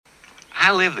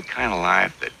I live the kind of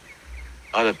life that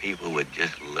other people would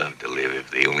just love to live if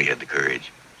they only had the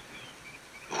courage.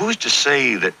 Who's to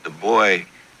say that the boy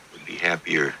would be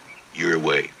happier your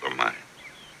way or mine?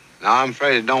 Now, I'm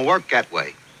afraid it don't work that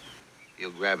way. He'll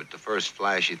grab at the first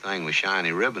flashy thing with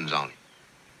shiny ribbons on it.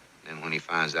 Then when he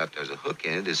finds out there's a hook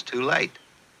in it, it's too late.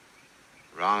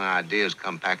 Wrong ideas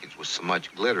come packaged with so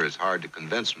much glitter, it's hard to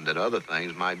convince them that other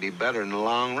things might be better in the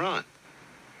long run.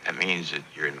 That means that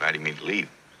you're inviting me to leave.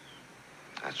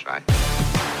 That's right.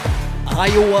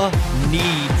 Iowa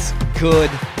needs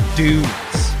good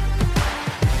dudes.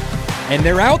 And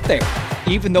they're out there,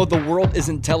 even though the world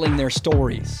isn't telling their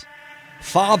stories.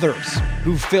 Fathers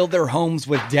who fill their homes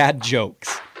with dad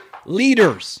jokes.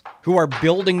 Leaders who are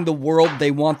building the world they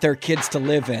want their kids to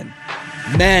live in.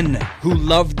 Men who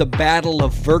love the battle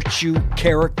of virtue,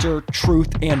 character, truth,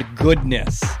 and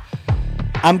goodness.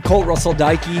 I'm Colt Russell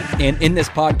Dykey, and in this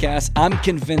podcast, I'm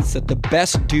convinced that the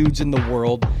best dudes in the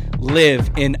world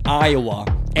live in Iowa.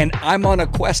 And I'm on a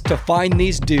quest to find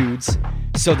these dudes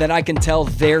so that I can tell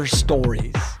their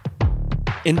stories.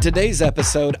 In today's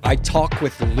episode, I talk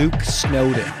with Luke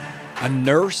Snowden, a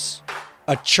nurse,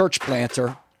 a church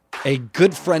planter, a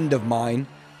good friend of mine,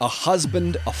 a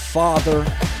husband, a father,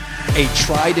 a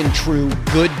tried and true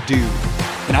good dude.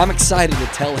 And I'm excited to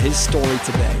tell his story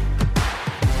today.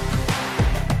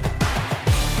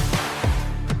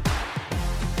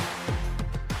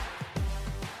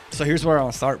 So here's where I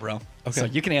want to start, bro. Okay. So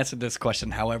you can answer this question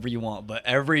however you want, but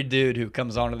every dude who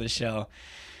comes onto the show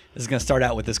is going to start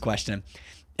out with this question.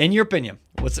 In your opinion,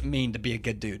 what's it mean to be a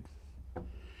good dude?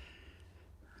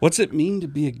 What's it mean to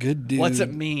be a good dude? What's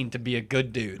it mean to be a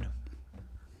good dude?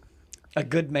 A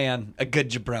good man, a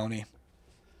good jabroni.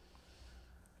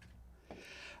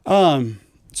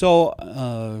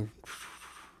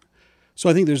 So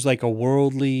I think there's like a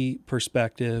worldly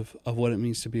perspective of what it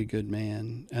means to be a good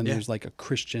man, and there's like a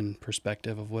Christian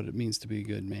perspective of what it means to be a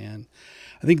good man.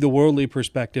 I think the worldly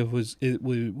perspective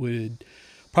would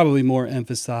probably more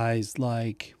emphasize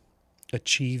like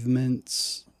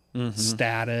achievements,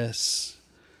 status,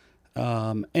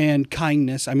 and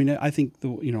kindness. I mean, I think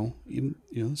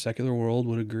the secular world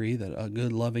would agree that a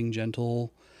good, loving,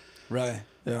 gentle, right,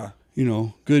 yeah,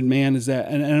 good man is that.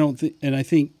 And I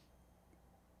think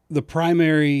the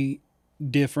primary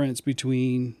difference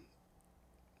between,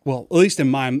 well, at least in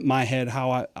my head,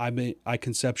 how I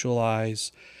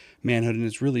conceptualize manhood, and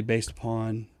it's really based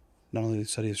upon not only the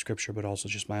study of Scripture but also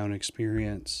just my own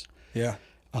experience. Yeah,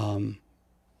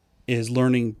 is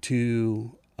learning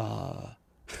to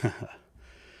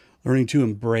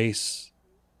embrace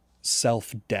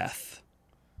self-death.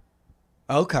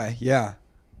 Okay, yeah.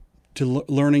 To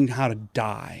learning how to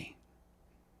die.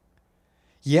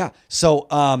 Yeah. So,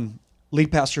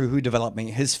 lead pastor who developed me,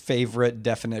 his favorite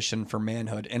definition for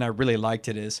manhood, and I really liked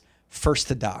it, is first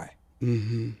to die.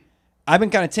 Mm-hmm. I've been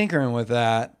kind of tinkering with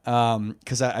that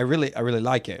because I really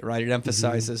like it. Right? It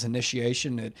emphasizes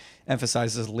initiation. It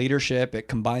emphasizes leadership. It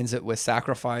combines it with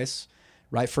sacrifice.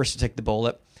 Right? First to take the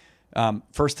bullet.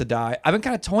 First to die. I've been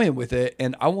kind of toying with it,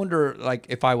 and I wonder like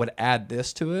if I would add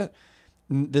this to it.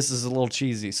 This is a little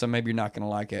cheesy, so maybe you're not going to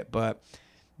like it, but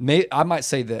I might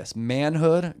say this: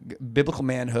 manhood, biblical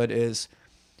manhood, is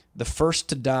the first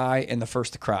to die and the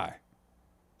first to cry.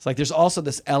 It's like there's also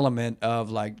this element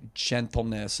of like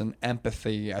gentleness and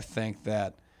empathy, I think,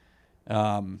 that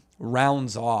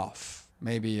rounds off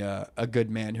maybe a good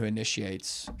man who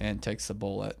initiates and takes the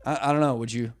bullet. I don't know.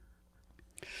 Would you?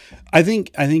 I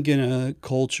think in a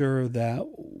culture that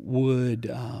would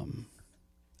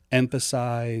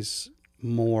emphasize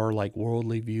more like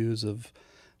worldly views of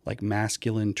like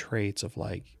masculine traits of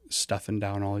like stuffing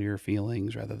down all your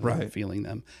feelings rather than feeling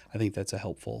them. I think that's a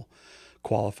helpful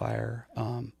qualifier.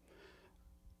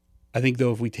 I think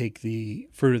though, if we take the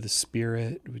fruit of the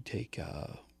Spirit, we take,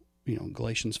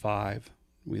 Galatians 5,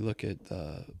 we look at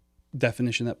the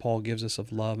definition that Paul gives us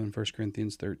of love in 1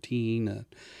 Corinthians 13,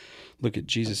 look at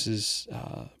Jesus's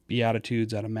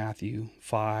Beatitudes out of Matthew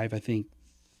 5. I think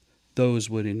those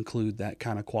would include that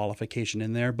kind of qualification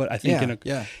in there. But I think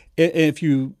if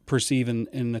you perceive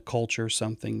in the culture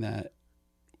something that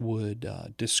would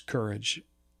discourage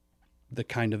the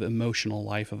kind of emotional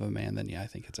life of a man, then I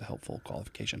think it's a helpful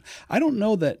qualification. I don't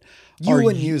know that you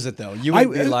wouldn't use it though. You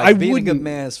wouldn't be like being a good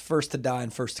man is first to die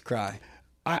and first to cry.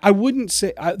 I wouldn't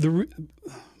say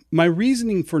my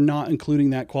reasoning for not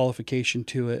including that qualification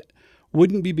to it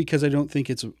wouldn't be because I don't think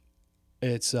it's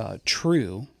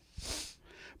true.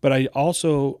 But I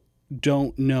also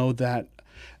don't know that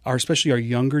especially our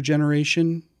younger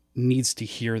generation needs to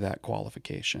hear that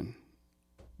qualification.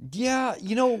 Yeah,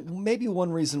 maybe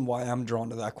one reason why I'm drawn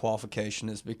to that qualification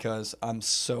is because I'm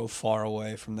so far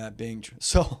away from that being true.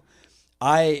 So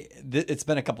it's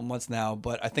been a couple months now,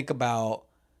 but I think about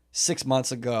 6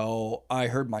 months ago, I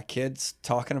heard my kids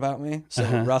talking about me. So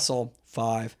Russell,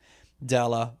 5,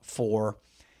 Della, 4,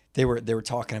 they were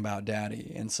talking about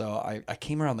daddy. And so I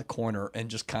came around the corner and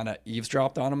just kind of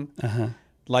eavesdropped on them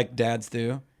like dads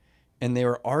do. And they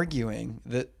were arguing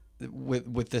that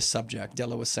with this subject.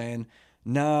 Della was saying,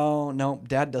 no,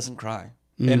 dad doesn't cry.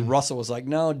 And Russell was like,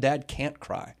 no, dad can't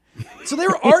cry. So they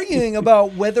were arguing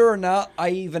about whether or not I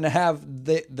even have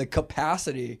the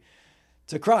capacity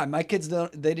to cry. My kids they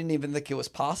didn't even think it was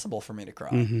possible for me to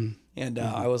cry. And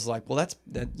I was like, well,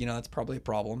 that's probably a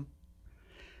problem.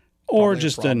 Or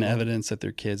just an evidence that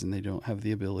they're kids and they don't have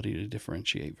the ability to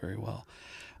differentiate very well.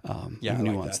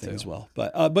 Nuance things as well.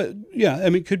 But yeah, I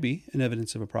mean, it could be an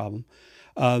evidence of a problem.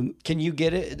 Can you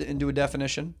get it into a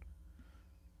definition?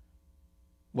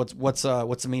 What's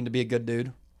it mean to be a good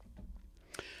dude?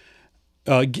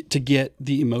 To get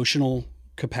the emotional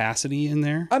capacity in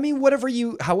there. I mean,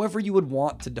 however you would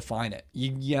want to define it.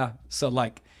 So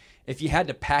like, if you had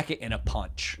to pack it in a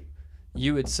punch,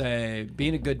 you would say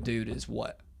being a good dude is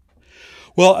what?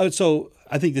 Well, so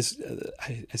I think this.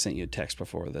 I sent you a text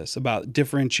before this about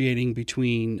differentiating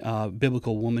between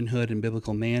biblical womanhood and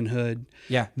biblical manhood.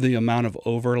 Yeah, the amount of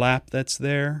overlap that's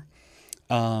there.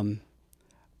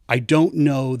 I don't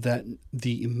know that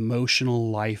the emotional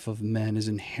life of men is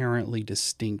inherently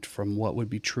distinct from what would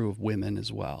be true of women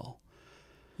as well.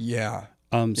 Yeah.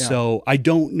 So I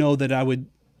don't know that I would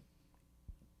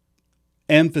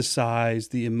emphasize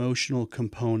the emotional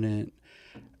component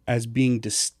as being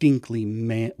distinctly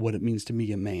what it means to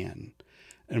be a man.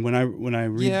 And when I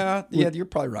read, you're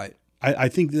probably right. I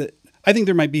think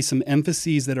there might be some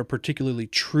emphases that are particularly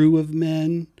true of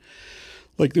men.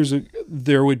 Like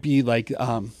there would be like,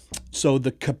 so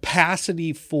the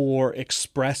capacity for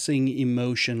expressing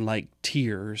emotion like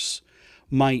tears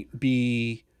might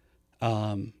be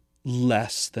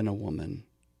less than a woman.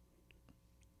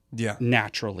 Yeah.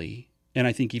 Naturally. And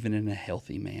I think even in a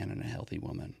healthy man and a healthy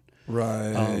woman.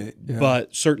 Right.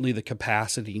 But certainly the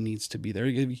capacity needs to be there.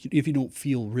 If you don't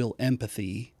feel real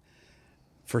empathy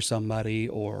for somebody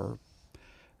or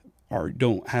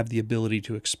don't have the ability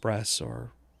to express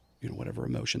or whatever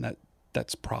emotion,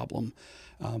 that's a problem.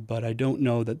 But I don't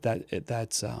know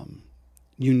that's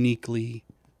uniquely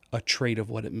a trait of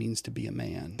what it means to be a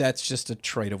man. That's just a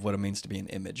trait of what it means to be an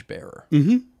image bearer.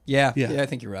 Mm-hmm. Yeah, I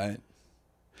think you're right.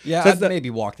 Yeah, I'd maybe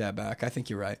walk that back. I think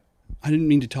you're right. I didn't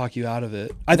mean to talk you out of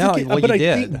it. You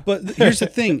did. But here's the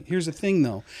thing. Here's the thing,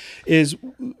 though, is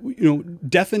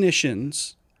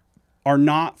definitions are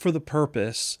not for the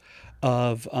purpose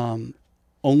of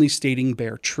only stating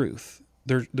bare truth.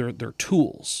 They're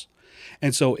tools.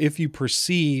 And so if you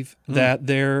perceive that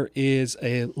there is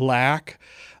a lack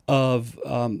of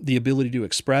the ability to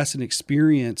express and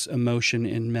experience emotion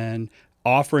in men,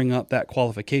 offering up that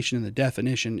qualification in the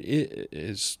definition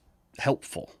is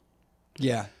helpful.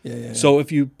 Yeah. So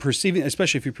if you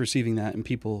especially if you're perceiving that in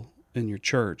people in your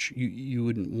church, you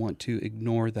wouldn't want to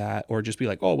ignore that or just be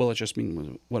like, oh, well, it just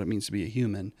means what it means to be a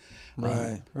human.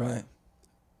 Right.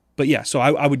 But yeah, so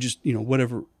I would just,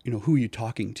 whatever, who are you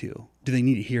talking to? Do they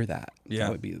need to hear that? Yeah.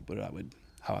 That would be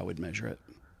how I would measure it.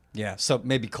 Yeah. So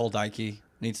maybe Cole Dikey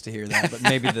needs to hear that, but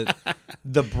maybe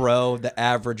the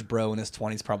average bro in his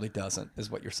 20s probably doesn't,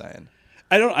 is what you're saying.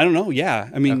 I don't know. Yeah.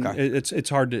 I mean, Okay. it's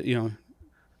hard to,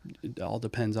 it all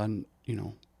depends on,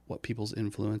 what people's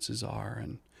influences are.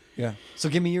 And yeah. So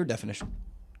give me your definition.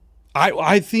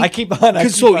 I think I keep on. I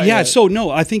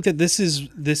think that this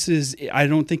is, I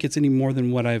don't think it's any more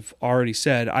than what I've already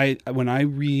said. When I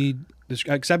read this,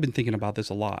 because I've been thinking about this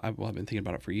a lot. I've been thinking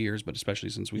about it for years, but especially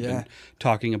since we've been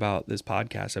talking about this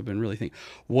podcast, I've been really thinking,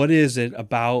 what is it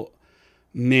about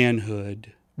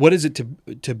manhood? What is it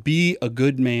to be a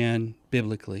good man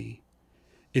biblically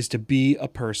is to be a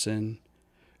person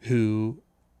who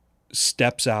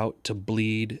steps out to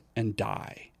bleed and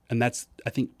die. And that's, I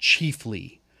think,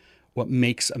 chiefly what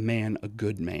makes a man a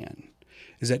good man,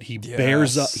 is that he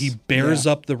bears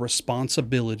up the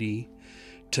responsibility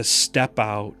to step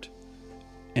out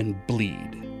and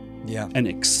bleed. Yeah. And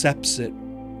accepts it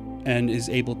and is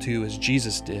able to, as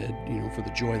Jesus did, for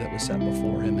the joy that was set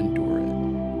before him, endure it.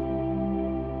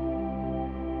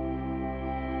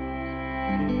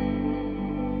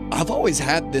 I've always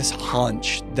had this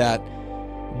hunch that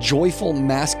joyful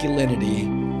masculinity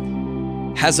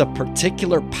has a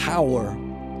particular power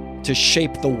to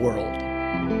shape the world.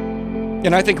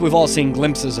 And I think we've all seen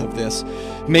glimpses of this.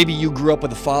 Maybe you grew up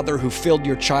with a father who filled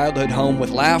your childhood home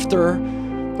with laughter.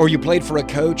 Or you played for a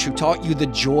coach who taught you the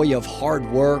joy of hard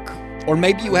work. Or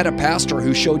maybe you had a pastor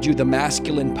who showed you the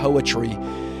masculine poetry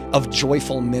of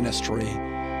joyful ministry.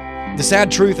 The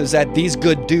sad truth is that these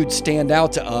good dudes stand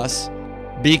out to us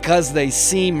because they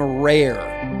seem rare.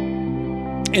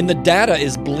 And the data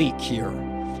is bleak here.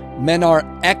 Men are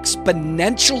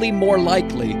exponentially more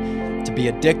likely to be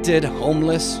addicted,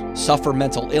 homeless, suffer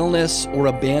mental illness, or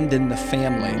abandon the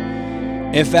family.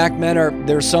 In fact,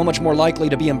 they're so much more likely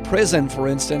to be in prison, for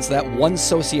instance, that one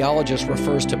sociologist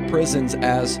refers to prisons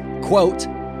as, quote,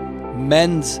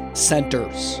 men's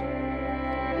centers.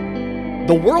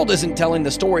 The world isn't telling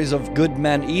the stories of good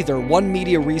men either. One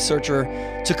media researcher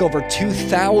took over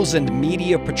 2,000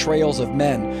 media portrayals of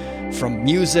men, from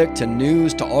music to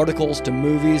news to articles to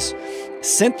movies,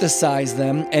 synthesized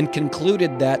them, and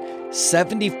concluded that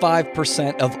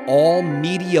 75% of all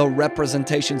media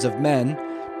representations of men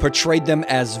portrayed them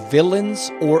as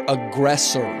villains or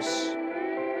aggressors.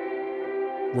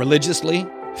 Religiously,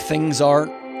 things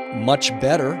aren't much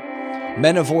better.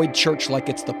 Men avoid church like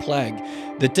it's the plague.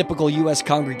 The typical U.S.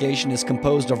 congregation is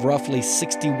composed of roughly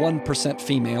 61%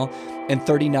 female and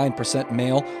 39%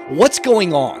 male. What's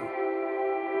going on?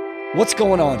 What's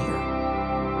going on here?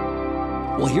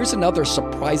 Well, here's another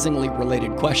surprisingly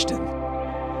related question.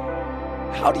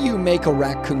 How do you make a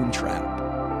raccoon trap?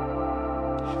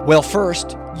 Well,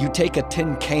 first, you take a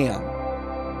tin can,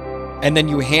 and then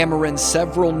you hammer in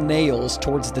several nails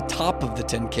towards the top of the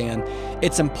tin can.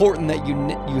 It's important that you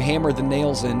hammer the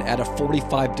nails in at a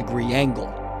 45-degree angle.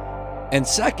 And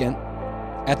second,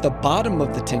 at the bottom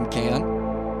of the tin can,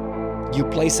 you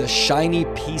place a shiny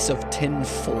piece of tin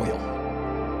foil.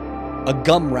 A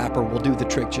gum wrapper will do the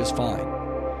trick just fine.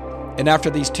 And after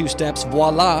these two steps,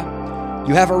 voila,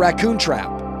 you have a raccoon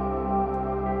trap.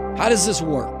 How does this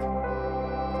work?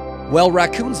 Well,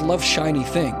 raccoons love shiny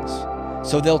things.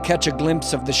 So they'll catch a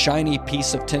glimpse of the shiny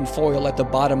piece of tin foil at the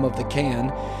bottom of the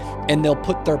can, and they'll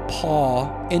put their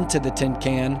paw into the tin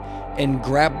can and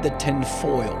grab the tin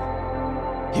foil.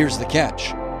 Here's the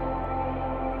catch.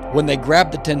 When they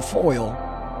grab the tin foil,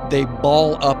 they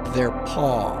ball up their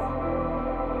paw.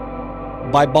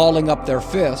 By balling up their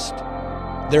fist,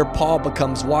 their paw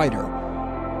becomes wider.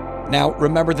 Now,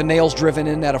 remember the nails driven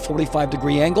in at a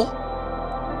 45-degree angle?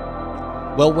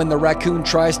 Well, when the raccoon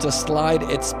tries to slide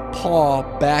its paw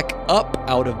back up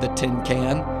out of the tin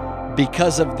can,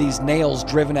 because of these nails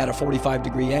driven at a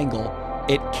 45-degree angle,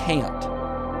 it can't.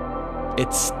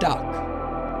 It's stuck.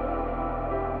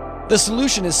 The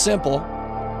solution is simple.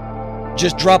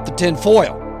 Just drop the tin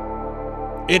foil.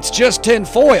 It's just tin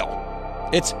foil.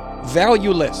 It's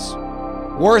valueless,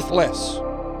 worthless,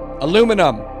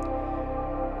 aluminum.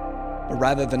 But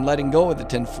rather than letting go of the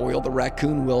tin foil, the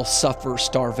raccoon will suffer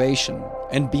starvation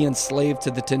and be enslaved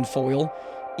to the tin foil,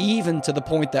 even to the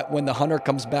point that when the hunter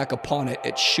comes back upon it,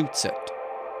 it shoots it.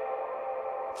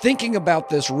 Thinking about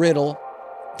this riddle,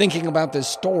 thinking about this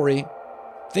story,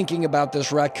 thinking about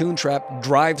this raccoon trap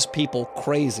drives people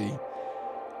crazy.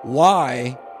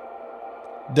 Why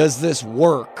does this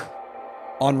work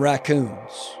on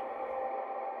raccoons?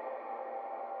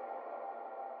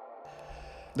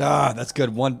 That's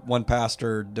good. One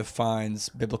pastor defines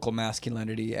biblical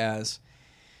masculinity as,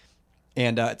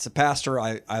 and it's a pastor,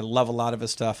 I love a lot of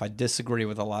his stuff. I disagree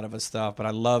with a lot of his stuff, but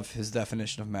I love his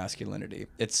definition of masculinity.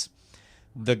 It's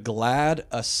the glad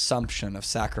assumption of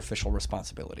sacrificial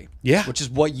responsibility. Yeah. Which is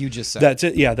what you just said. That's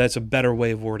it. Yeah, that's a better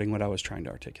way of wording what I was trying to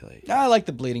articulate. I like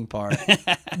the bleeding part.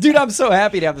 Dude, I'm so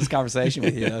happy to have this conversation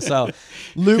with you. So,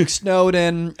 Luke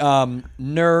Snowden,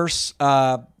 nurse,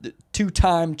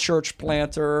 two-time church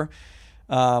planter.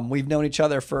 We've known each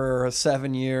other for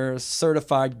 7 years.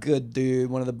 Certified good dude,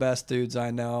 one of the best dudes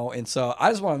I know. And so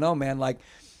I just want to know, man, like,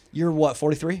 you're what,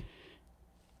 43?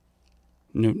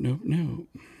 No.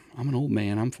 I'm an old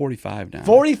man. I'm 45 now.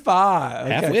 45.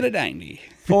 Okay. Halfway to 90.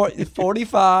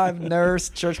 45, nurse,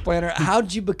 church planter. How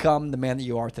did you become the man that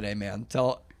you are today, man?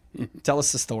 Tell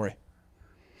us the story.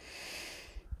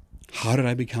 How did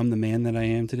I become the man that I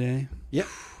am today? Yep.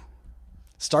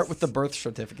 Start with the birth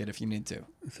certificate if you need to.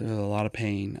 A lot of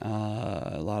pain,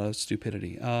 a lot of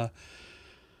stupidity.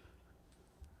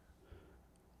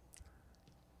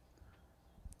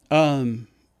 When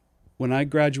I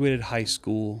graduated high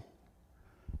school,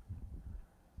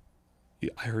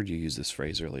 I heard you use this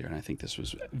phrase earlier, and I think this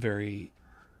was very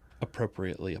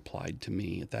appropriately applied to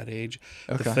me at that age.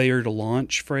 Okay. The failure to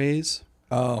launch phrase.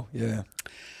 Oh, yeah.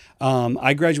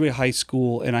 I graduated high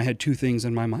school, and I had two things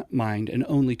in my mind, and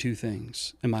only two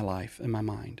things in my life, in my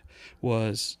mind,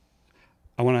 was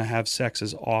I want to have sex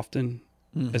as often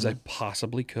as I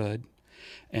possibly could,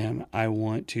 and I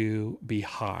want to be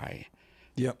high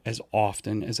as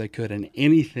often as I could. And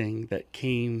anything that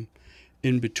came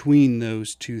in between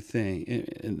those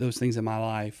those things in my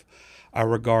life, I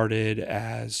regarded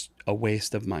as a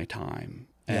waste of my time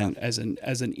and as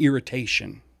an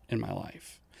irritation in my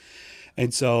life.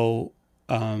 And so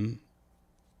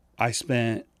I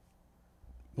spent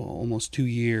almost 2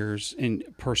 years in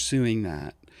pursuing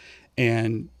that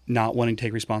and not wanting to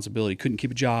take responsibility. Couldn't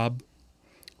keep a job,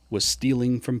 was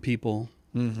stealing from people,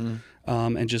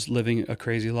 and just living a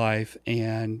crazy life.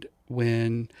 And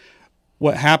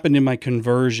what happened in my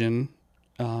conversion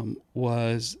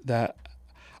was that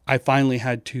I finally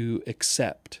had to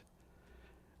accept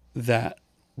that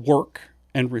work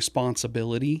and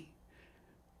responsibility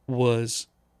was,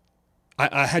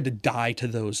 I had to die to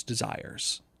those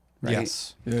desires. Right?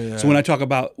 Yes. Yeah. So when I talk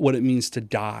about what it means to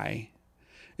die,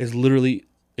 is literally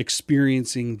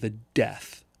experiencing the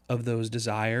death of those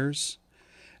desires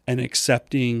and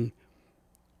accepting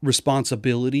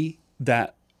responsibility,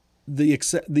 that the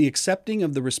accepting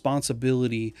of the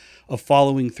responsibility of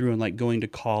following through and like going to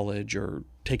college or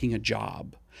taking a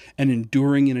job and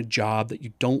enduring in a job that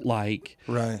you don't like,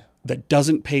 right, that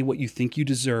doesn't pay what you think you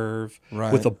deserve,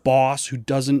 right, with a boss who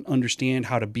doesn't understand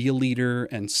how to be a leader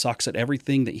and sucks at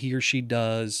everything that he or she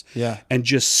does, and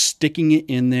just sticking it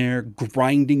in there,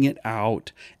 grinding it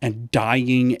out, and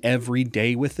dying every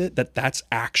day with it, that's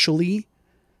actually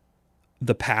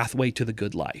the pathway to the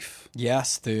good life.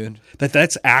 Yes, dude.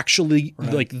 That's actually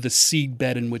like the seed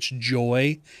bed in which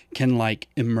joy can like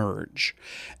emerge.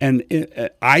 And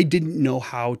I didn't know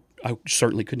how. I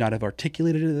certainly could not have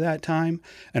articulated it at that time,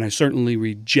 and I certainly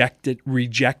rejected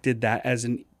that as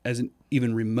an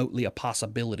even remotely a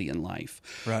possibility in life.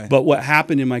 Right. But what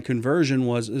happened in my conversion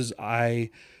was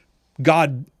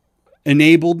God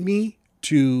enabled me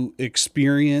to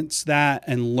experience that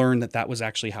and learn that was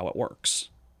actually how it works.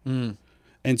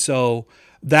 And so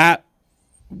that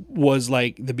was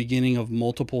like the beginning of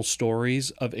multiple stories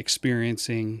of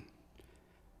experiencing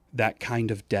that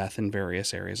kind of death in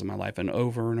various areas of my life. And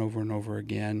over and over and over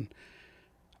again,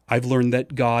 I've learned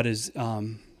that God is,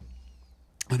 I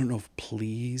don't know if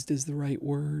pleased is the right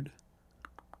word.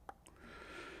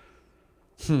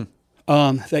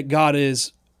 That God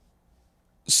is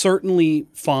certainly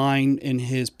fine in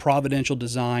his providential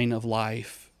design of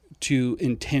life to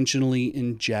intentionally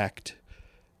inject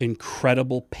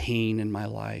incredible pain in my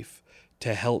life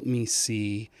to help me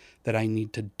see that I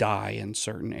need to die in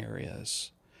certain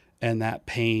areas. And that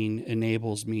pain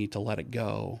enables me to let it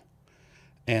go.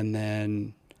 And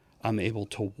then I'm able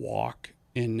to walk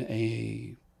in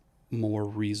a more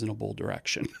reasonable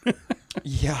direction.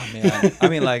 Yeah, man. I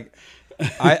mean, like,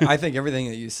 I think everything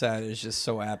that you said is just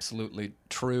so absolutely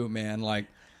true, man. Like,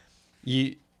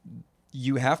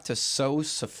 you have to so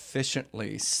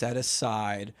sufficiently set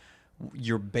aside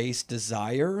your base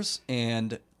desires,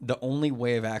 and the only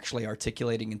way of actually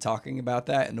articulating and talking about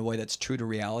that in a way that's true to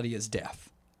reality is death.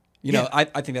 You know, I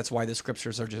think that's why the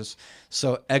scriptures are just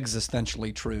so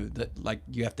existentially true, that like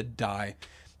you have to die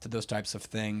to those types of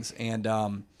things. And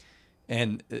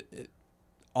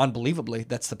unbelievably,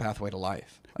 that's the pathway to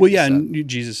life. Like well, yeah. And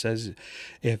Jesus says,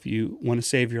 if you want to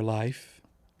save your life,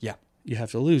 you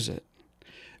have to lose it.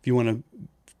 If you want to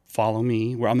follow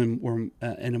me, we're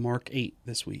in Mark 8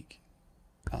 this week.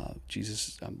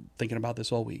 Jesus, I'm thinking about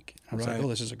this all week. I was like,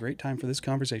 this is a great time for this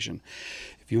conversation.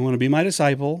 If you want to be my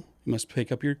disciple, you must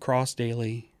pick up your cross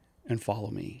daily and follow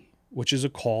me, which is a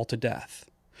call to death.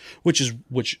 What's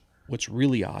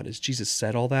really odd is Jesus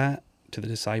said all that to the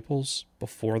disciples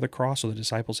before the cross, so the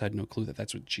disciples had no clue that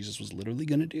that's what Jesus was literally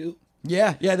going to do.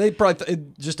 Yeah, they probably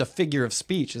just a figure of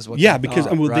speech is what. Yeah, they because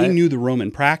thought, they knew the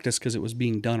Roman practice because it was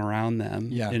being done around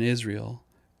them in Israel.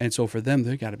 And so for them,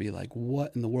 they got to be like,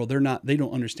 what in the world? They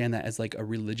don't understand that as like a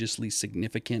religiously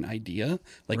significant idea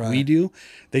like we do.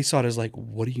 They saw it as like,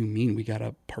 what do you mean we got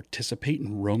to participate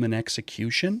in Roman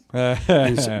execution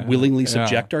and willingly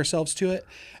subject ourselves to it?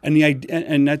 And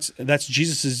and that's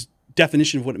Jesus's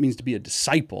definition of what it means to be a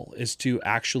disciple, is to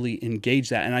actually engage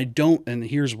that. And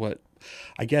here's what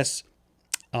I guess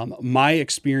my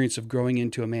experience of growing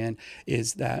into a man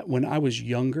is that when I was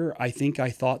younger, I think I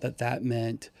thought that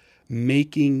meant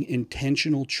making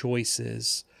intentional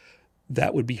choices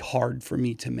that would be hard for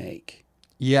me to make.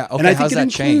 Yeah, okay. And I think it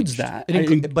includes that.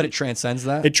 But it transcends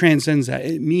that? It transcends that.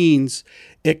 It means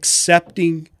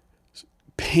accepting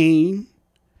pain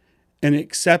and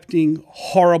accepting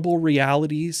horrible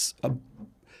realities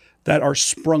that are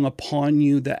sprung upon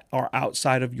you that are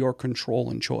outside of your control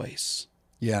and choice.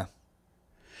 Yeah.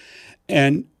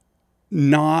 And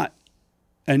not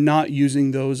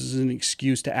using those as an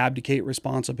excuse to abdicate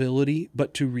responsibility,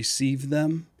 but to receive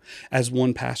them As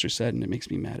one pastor said, and it makes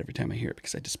me mad every time I hear it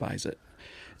because I despise it,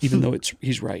 even though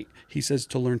he's right. He says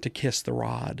to learn to kiss the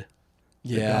rod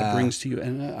that God brings to you.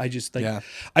 And I just like,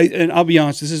 and I'll be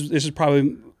honest, this is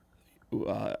probably,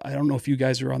 I don't know if you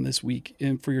guys are on this week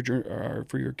for your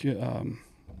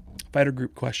fighter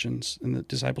group questions in the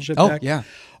discipleship deck. Yeah.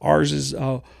 Ours is,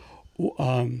 for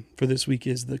this week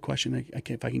is the question,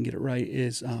 if I can get it right,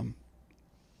 is,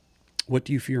 what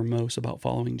do you fear most about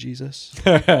following Jesus?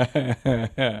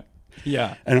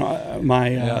 Yeah. And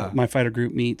my fighter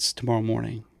group meets tomorrow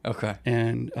morning. Okay.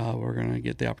 And we're going to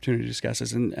get the opportunity to discuss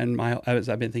this. And as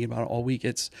I've been thinking about it all week,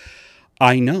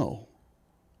 I know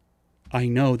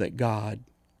that God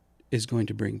is going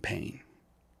to bring pain.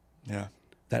 Yeah.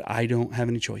 That I don't have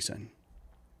any choice in.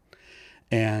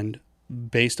 And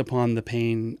based upon the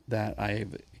pain that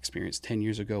I've experienced 10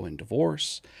 years ago in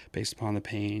divorce, based upon the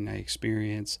pain I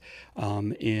experience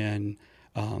in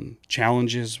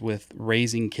challenges with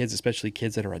raising kids, especially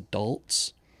kids that are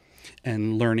adults,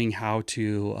 and learning how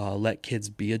to let kids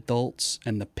be adults,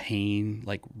 and the pain,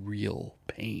 like real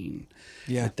pain,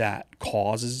 that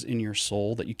causes in your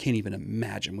soul that you can't even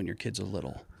imagine when your kids are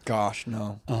little. Gosh,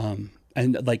 no.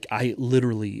 And like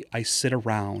I sit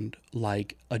around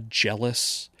like a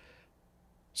jealous,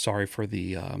 sorry for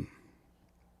the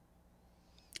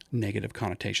negative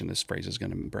connotation this phrase is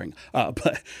going to bring,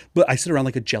 but I sit around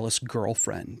like a jealous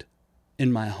girlfriend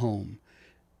in my home,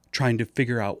 trying to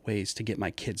figure out ways to get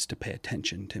my kids to pay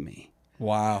attention to me.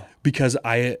 Wow. Because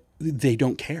they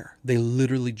don't care. They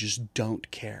literally just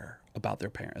don't care about their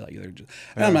parent. Like they're just,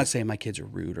 and I'm not saying my kids are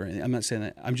rude or anything. I'm not saying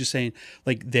that. I'm just saying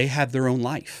like they have their own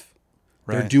life.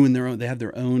 Right. They're doing their own. They have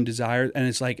their own desires, and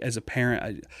it's like as a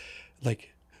parent,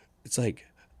 it's like,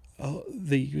 oh,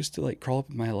 they used to like crawl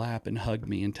up in my lap and hug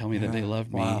me and tell me that they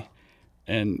love me,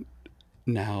 and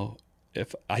now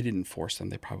if I didn't force them,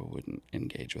 they probably wouldn't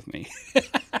engage with me.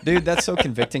 Dude, that's so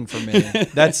convicting for me.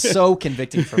 That's so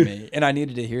convicting for me, and I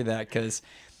needed to hear that because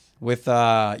with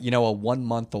a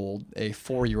 1-month-old, a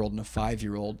 4-year-old, and a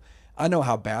 5-year-old. I know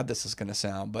how bad this is going to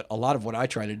sound, but a lot of what I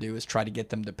try to do is try to get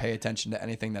them to pay attention to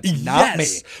anything that's not me.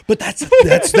 But that's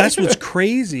what's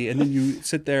crazy. And then you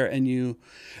sit there and you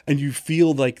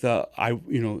feel like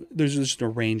there's just a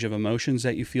range of emotions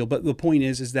that you feel. But the point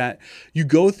is that you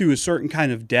go through a certain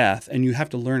kind of death, and you have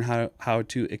to learn how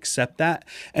to accept that.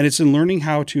 And it's in learning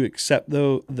how to accept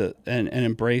and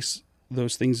embrace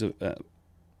those things of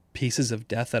pieces of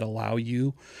death that allow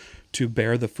you to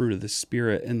bear the fruit of the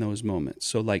Spirit in those moments.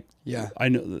 So I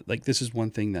know like this is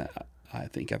one thing that I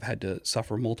think I've had to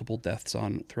suffer multiple deaths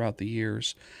on throughout the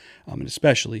years, and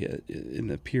especially in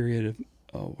the period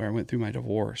of where I went through my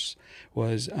divorce,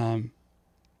 was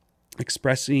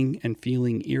expressing and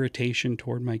feeling irritation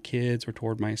toward my kids or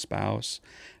toward my spouse,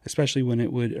 especially when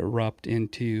it would erupt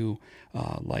into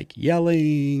like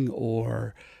yelling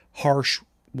or harsh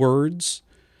words.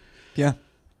 Yeah.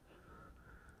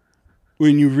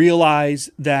 When you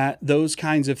realize that those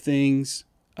kinds of things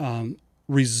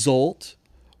result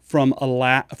from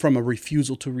a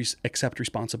refusal to accept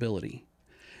responsibility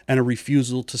and a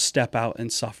refusal to step out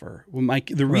and suffer.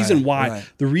 The reason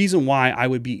why I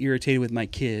would be irritated with my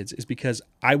kids is because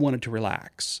I wanted to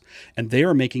relax, and they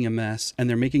are making a mess, and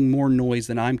they're making more noise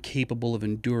than I'm capable of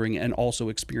enduring and also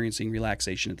experiencing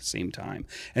relaxation at the same time.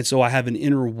 And so I have an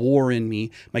inner war in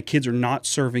me. My kids are not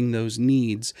serving those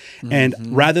needs. Mm-hmm. And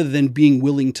rather than being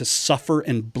willing to suffer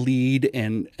and bleed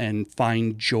and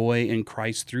find joy in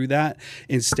Christ through that,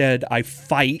 instead I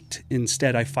fight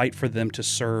for them to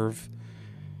serve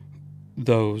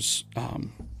those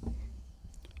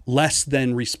less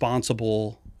than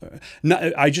responsible.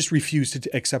 I just refuse to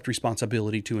accept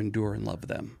responsibility to endure and love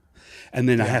them, and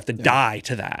then I have to die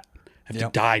to that. I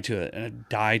have to die to it, and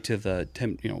die to the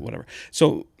whatever.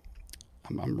 So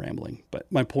I'm rambling,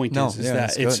 but my point is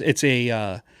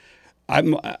that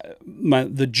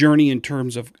the journey in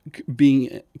terms of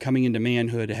coming into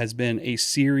manhood has been a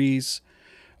series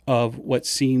of what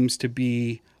seems to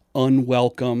be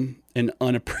unwelcome and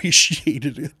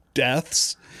unappreciated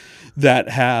deaths that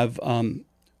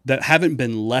haven't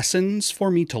been lessons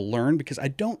for me to learn, because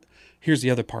here's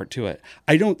the other part to it.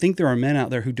 I don't think there are men out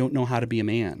there who don't know how to be a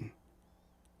man.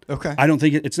 Okay. I don't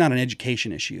think it's not an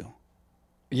education issue.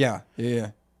 Yeah.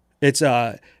 It's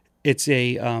an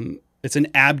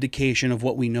abdication of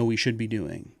what we know we should be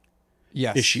doing.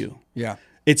 Yes. Issue. Yeah.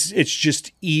 It's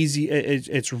just easy.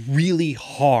 It's really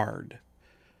hard.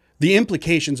 The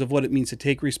implications of what it means to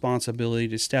take responsibility,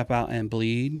 to step out and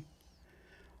bleed,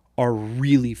 are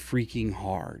really freaking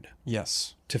hard.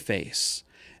 Yes. To face.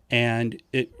 And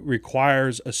it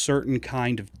requires a certain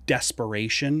kind of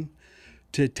desperation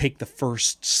to take the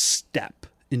first step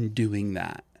in doing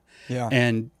that. Yeah.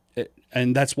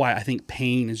 And that's why I think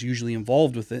pain is usually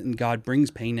involved with it, and God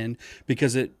brings pain in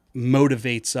because it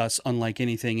motivates us, unlike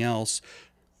anything else,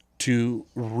 to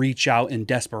reach out in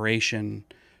desperation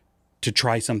to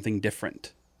try something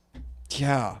different.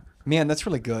 Yeah, man, that's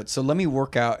really good. So let me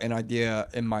work out an idea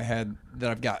in my head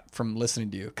that I've got from listening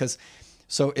to you. Because,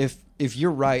 so if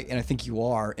you're right, and I think you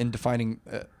are, in defining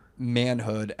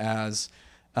manhood as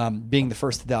being the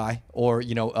first to die, or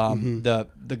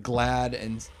the glad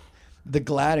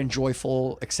and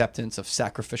joyful acceptance of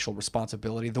sacrificial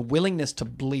responsibility, the willingness to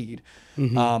bleed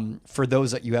for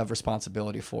those that you have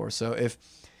responsibility for. So if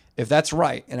that's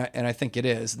right, and I think it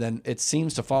is, then it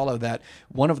seems to follow that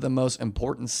one of the most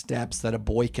important steps that a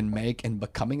boy can make in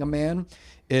becoming a man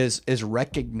is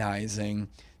recognizing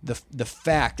the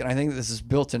fact, and I think this is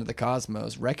built into the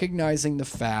cosmos, recognizing the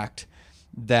fact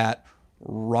that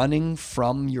running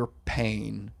from your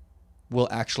pain will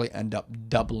actually end up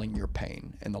doubling your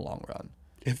pain in the long run.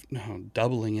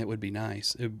 Doubling it would be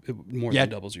nice. It more than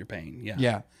doubles your pain. Yeah.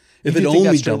 Yeah. If it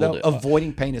only doubled it.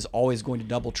 Avoiding pain is always going to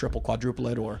double, triple, quadruple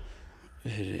it, or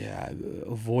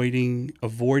avoiding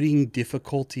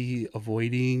difficulty,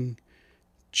 avoiding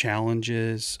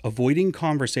challenges, avoiding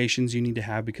conversations you need to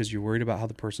have because you're worried about how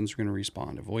the person's going to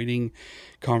respond, avoiding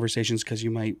conversations because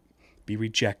you might be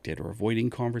rejected, or avoiding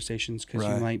conversations because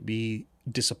you might be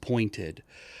disappointed,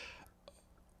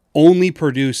 only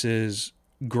produces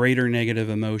greater negative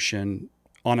emotion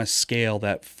on a scale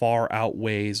that far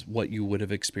outweighs what you would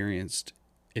have experienced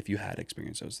if you had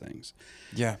experienced those things.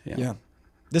 Yeah.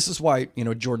 This is why,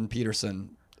 Jordan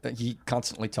Peterson, he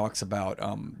constantly talks about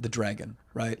the dragon,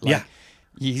 right? Like,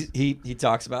 he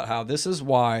talks about how this is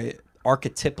why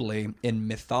archetypally in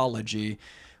mythology,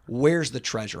 where's the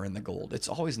treasure in the gold? It's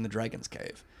always in the dragon's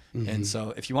cave. And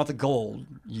so if you want the gold,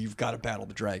 you've got to battle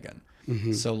the dragon.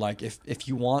 So like if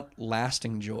you want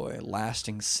lasting joy,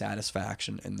 lasting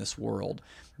satisfaction in this world,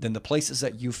 then the places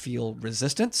that you feel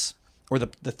resistance, or the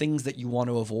things that you want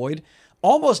to avoid,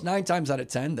 almost 9 times out of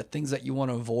 10, the things that you want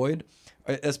to avoid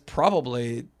is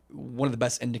probably one of the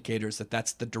best indicators that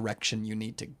that's the direction you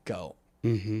need to go.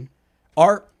 I'm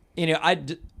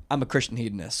a Christian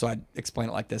hedonist, so I explain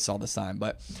it like this all the time.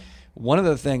 But one of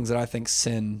the things that I think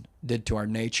sin did to our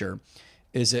nature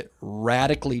is it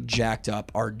radically jacked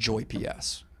up our joy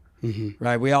PS.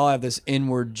 Right? We all have this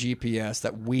inward GPS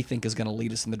that we think is going to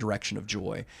lead us in the direction of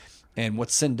joy. And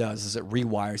what sin does is it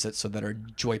rewires it so that our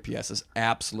joy PS is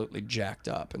absolutely jacked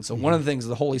up. And so one of the things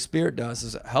the Holy Spirit does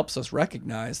is it helps us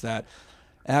recognize that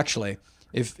actually,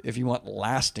 if you want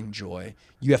lasting joy,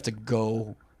 you have to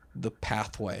go the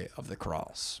pathway of the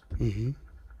cross.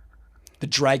 The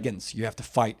dragons you have to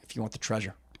fight if you want the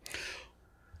treasure.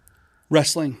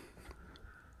 Wrestling.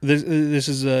 This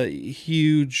is a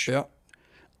huge,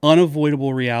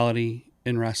 unavoidable reality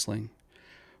in wrestling.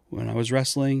 When I was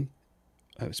wrestling,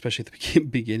 especially at the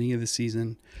beginning of the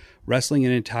season, wrestling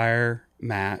an entire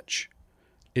match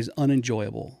is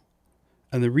unenjoyable.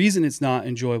 And the reason it's not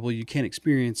enjoyable, you can't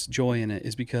experience joy in it,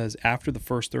 is because after the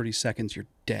first 30 seconds, you're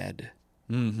dead.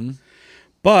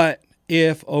 But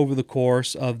if over the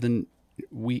course of the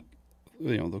week,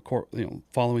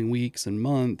 following weeks and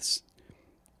months,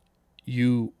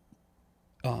 you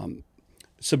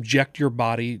subject your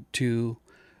body to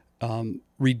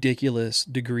ridiculous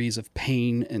degrees of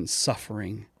pain and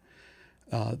suffering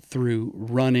through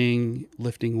running,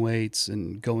 lifting weights,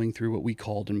 and going through what we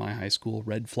called in my high school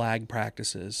red flag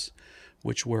practices,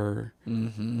 which were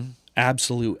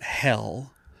absolute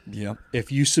hell.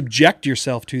 If you subject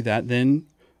yourself to that, then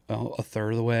a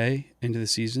third of the way into the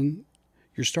season,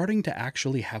 you're starting to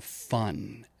actually have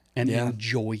fun and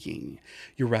enjoying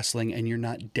your wrestling, and you're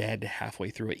not dead halfway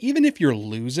through it. Even if you're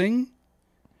losing,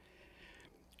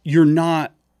 you're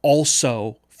not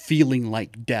also feeling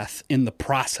like death in the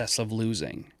process of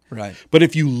losing. Right. But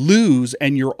if you lose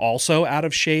and you're also out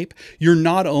of shape, you're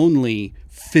not only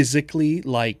physically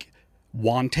like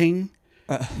wanting,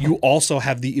 you also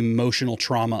have the emotional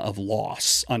trauma of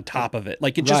loss on top of it.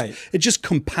 Like it just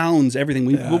compounds everything.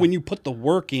 When you put the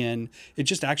work in, it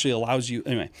just actually allows you.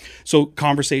 Anyway, so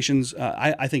conversations,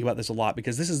 I think about this a lot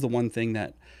because this is the one thing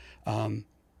that,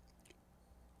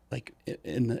 like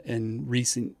in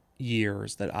recent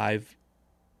years that I've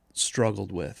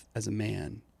struggled with as a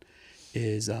man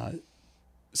is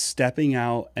stepping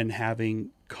out and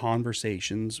having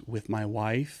conversations with my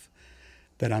wife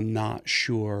that I'm not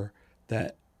sure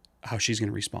that how she's going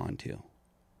to respond to,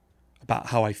 about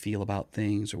how I feel about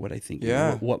things or what I think,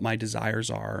 what my desires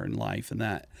are in life and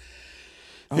that.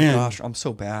 Gosh, I'm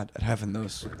so bad at having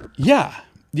those. Yeah.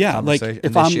 Like if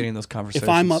initiating those conversations. If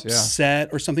I'm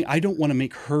upset or something, I don't want to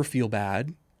make her feel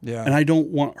bad. Yeah. And I don't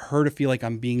want her to feel like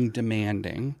I'm being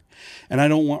demanding. And I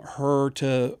don't want her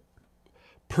to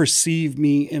perceive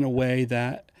me in a way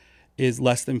that is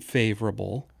less than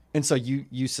favorable. And so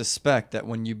you suspect that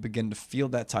when you begin to feel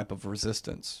that type of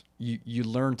resistance, you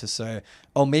learn to say,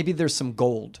 oh, maybe there's some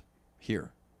gold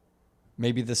here.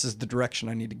 Maybe this is the direction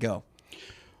I need to go.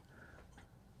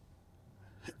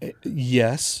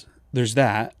 Yes, there's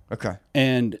that. Okay.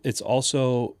 And it's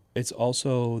also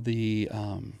the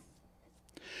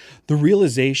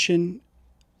realization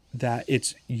that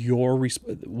it's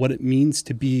what it means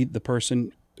to be the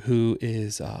person who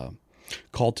is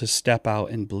called to step out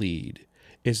and bleed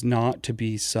is not to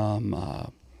be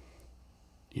some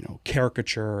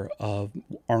caricature of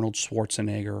Arnold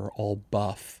Schwarzenegger all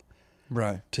buff,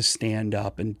 Right. to stand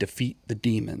up and defeat the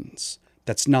demons.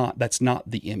 That's not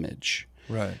the image.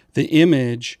 Right. The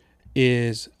image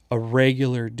is a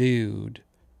regular dude,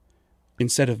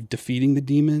 instead of defeating the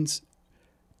demons,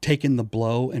 taking the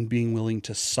blow and being willing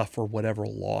to suffer whatever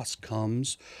loss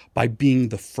comes by being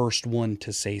the first one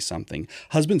to say something.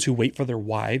 Husbands who wait for their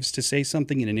wives to say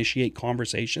something and initiate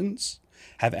conversations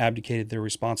have abdicated their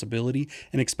responsibility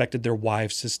and expected their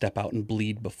wives to step out and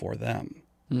bleed before them.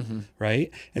 Mm-hmm.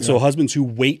 Right? And so husbands who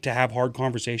wait to have hard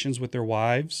conversations with their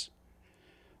wives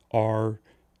are...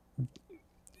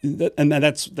 And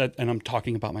that's that. And I'm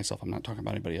talking about myself. I'm not talking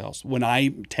about anybody else. When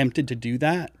I'm tempted to do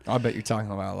that, I bet you're talking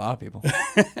about a lot of people.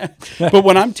 but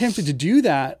when I'm tempted to do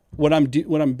that, what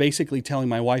I'm basically telling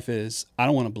my wife is, I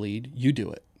don't want to bleed. You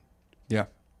do it. Yeah.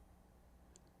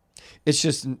 It's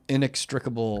just an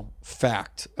inextricable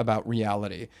fact about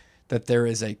reality that there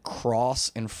is a cross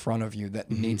in front of you that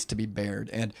needs to be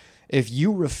bared. And if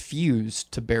you refuse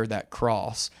to bear that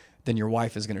cross, then your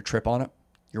wife is going to trip on it.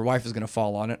 Your wife is going to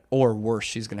fall on it, or worse,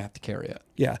 she's going to have to carry it.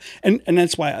 Yeah. And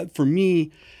that's why for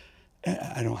me,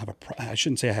 I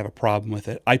shouldn't say I have a problem with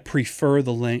it. I prefer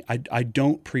I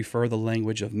don't prefer the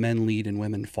language of men lead and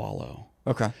women follow.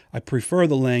 Okay. I prefer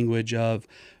the language of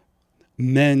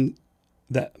men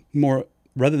that more,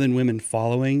 rather than women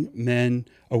following, men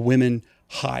or women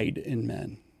hide in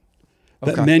men.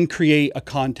 That men create a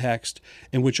context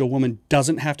in which a woman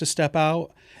doesn't have to step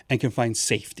out and can find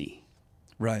safety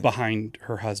behind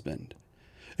her husband.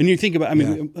 And you think about,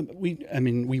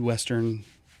 we Western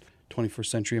 21st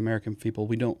century American people,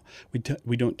 we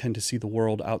don't tend to see the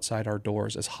world outside our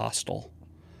doors as hostile,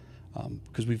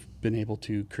 because we've been able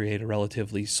to create a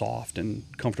relatively soft and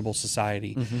comfortable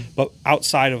society. Mm-hmm. But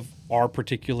outside of our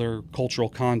particular cultural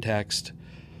context,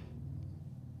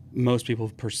 most people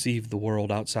perceive the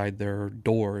world outside their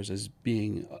doors as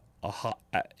being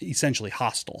essentially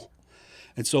hostile.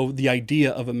 And so the idea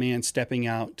of a man stepping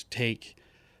out to take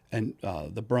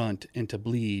the brunt and to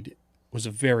bleed was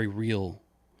a very real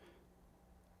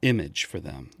image for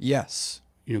them. Yes.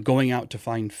 Going out to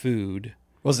find food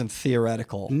wasn't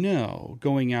theoretical. No,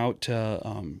 going out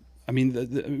to,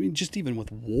 just even with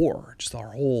war, just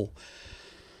our whole,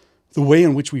 the way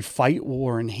in which we fight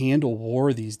war and handle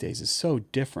war these days is so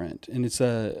different. And it's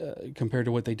compared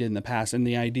to what they did in the past. And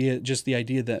the idea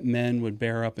that men would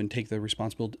bear up and take the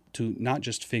responsibility to not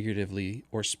just figuratively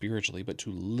or spiritually, but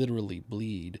to literally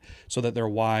bleed so that their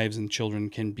wives and children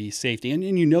can be safety. And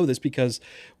you know this because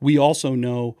we also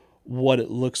know what it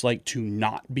looks like to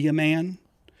not be a man.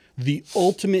 The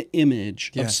ultimate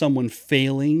image of someone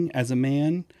failing as a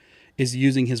man is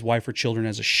using his wife or children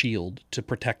as a shield to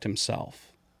protect himself.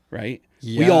 Right?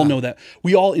 Yeah. We all know that.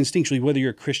 We all instinctually, whether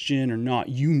you're a Christian or not,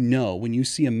 when you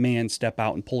see a man step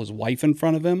out and pull his wife in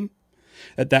front of him,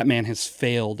 that man has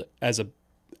failed as a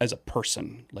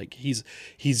person. Like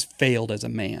he's failed as a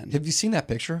man. Have you seen that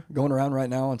picture going around right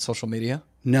now on social media?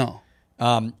 No.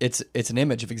 It's an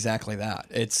image of exactly that.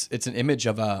 It's an image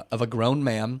of a grown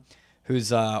man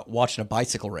who's watching a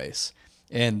bicycle race,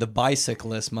 and the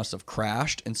bicyclist must have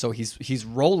crashed, and so he's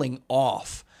rolling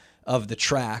off of the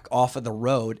track, off of the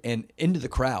road, and into the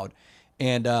crowd.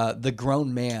 And the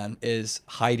grown man is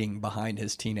hiding behind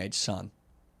his teenage son.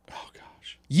 Oh,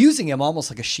 gosh. Using him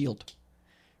almost like a shield.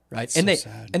 Right? That's so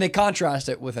sad. And they contrast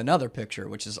it with another picture,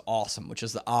 which is awesome, which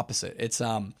is the opposite. It's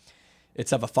of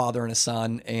a father and a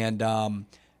son, and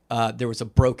there was a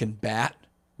broken bat,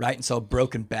 right? And so a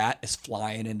broken bat is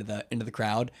flying into the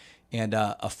crowd, and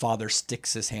a father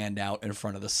sticks his hand out in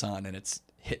front of the son, and it's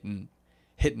hitting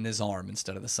his arm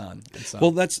instead of the son. So,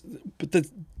 well,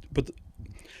 but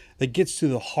that gets to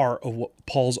the heart of what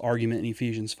Paul's argument in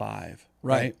Ephesians 5,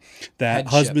 right? That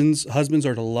Headship. husbands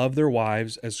are to love their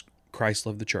wives as Christ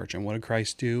loved the church. And what did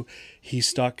Christ do? He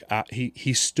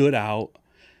stood out,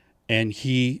 and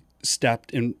he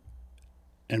stepped in,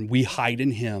 and we hide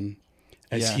in him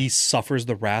as he suffers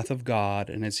the wrath of God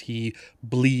and as he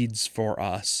bleeds for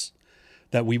us.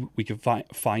 that we can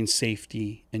find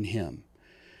safety in him.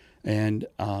 And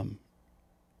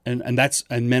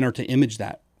men are to image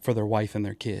that for their wife and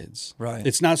their kids. Right.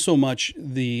 It's not so much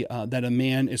that a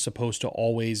man is supposed to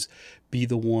always be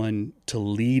the one to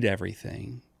lead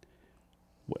everything,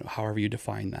 however you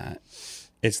define that.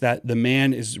 It's that the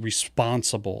man is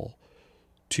responsible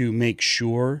to make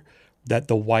sure that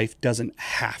the wife doesn't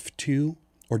have to,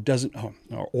 or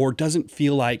doesn't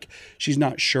feel like she's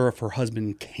not sure if her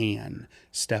husband can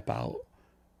step out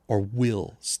or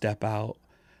will step out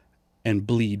and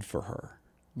bleed for her.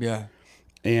 Yeah.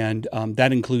 And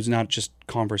that includes not just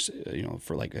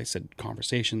for, like I said,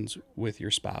 conversations with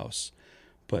your spouse,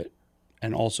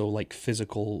 and also like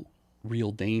physical,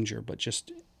 real danger, but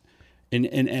just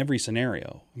in every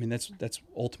scenario. I mean, that's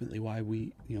ultimately why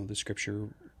we, the scripture,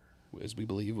 as we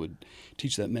believe, would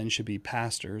teach that men should be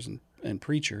pastors and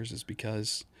preachers, is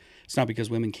because it's not because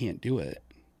women can't do it.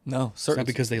 No, certainly. It's not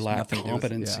because they lack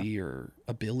competency or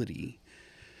ability.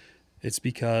 It's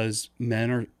because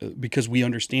because we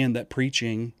understand that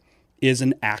preaching is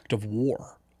an act of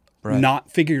war, right.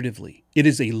 Not figuratively. It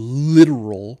is a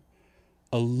literal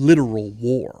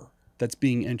war that's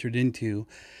being entered into,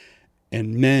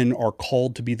 and men are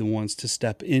called to be the ones to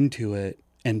step into it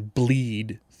and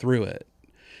bleed through it,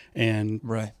 and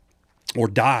right, or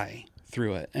die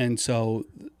through it. And so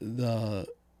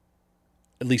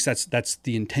at least that's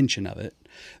the intention of it.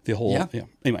 The whole,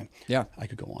 anyway, I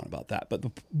could go on about that, but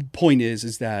the point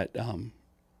is that,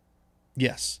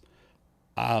 yes,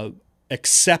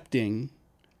 accepting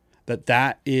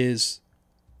that is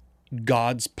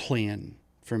God's plan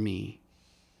for me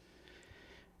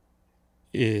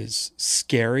is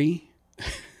scary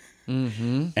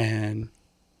and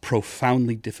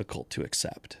profoundly difficult to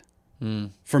accept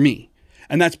for me.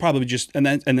 And that's probably and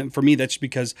then for me, that's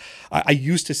because I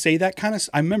used to say that kind of,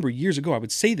 I remember years ago, I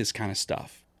would say this kind of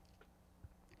stuff,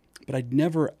 but I'd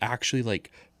never actually like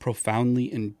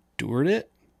profoundly endured it.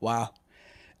 Wow.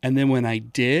 And then when I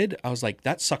did, I was like,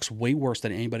 that sucks way worse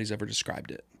than anybody's ever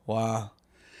described it. Wow.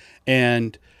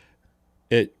 And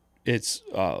it's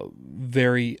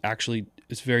very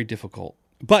difficult,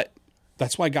 but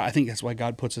I think that's why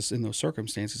God puts us in those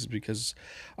circumstances, because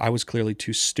I was clearly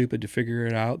too stupid to figure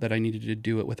it out that I needed to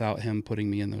do it without him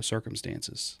putting me in those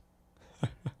circumstances.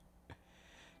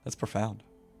 That's profound.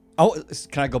 Oh,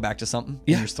 can I go back to something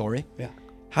in your story? Yeah.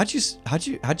 How'd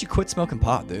you quit smoking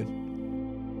pot, dude?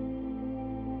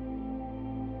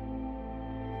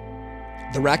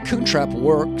 The raccoon trap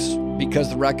works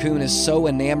because the raccoon is so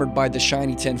enamored by the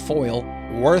shiny tin foil,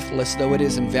 worthless though it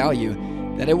is in value,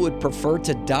 that it would prefer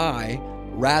to die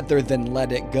rather than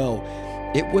let it go.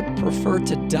 It would prefer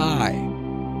to die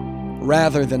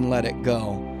rather than let it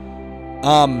go.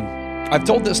 I've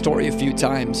told this story a few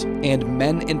times, and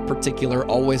men in particular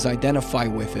always identify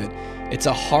with it. It's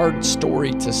a hard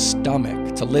story to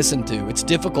stomach, to listen to. It's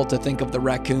difficult to think of the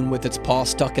raccoon with its paw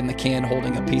stuck in the can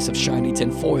holding a piece of shiny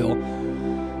tin foil,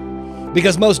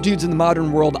 because most dudes in the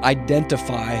modern world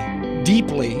identify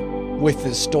deeply with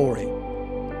this story.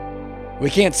 We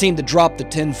can't seem to drop the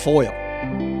tin foil,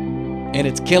 and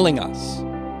it's killing us.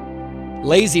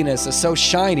 Laziness is so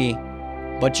shiny,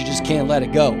 but you just can't let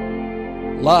it go.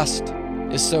 Lust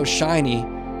is so shiny,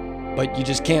 but you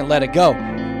just can't let it go.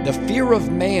 The fear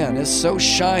of man is so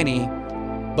shiny,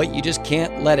 but you just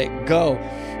can't let it go.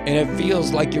 And it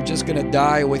feels like you're just gonna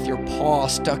die with your paw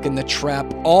stuck in the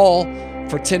trap, all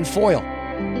for tin foil.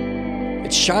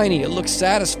 It's shiny, it looks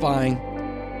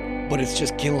satisfying, but it's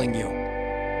just killing you.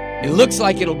 It looks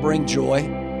like it'll bring joy,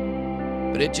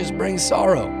 but it just brings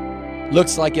sorrow.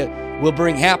 Looks like it will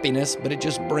bring happiness, but it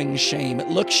just brings shame. It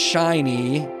looks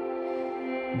shiny,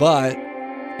 but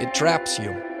it traps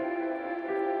you.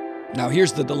 Now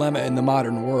here's the dilemma in the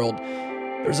modern world.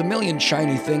 There's a million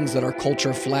shiny things that our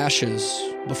culture flashes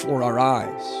before our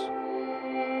eyes.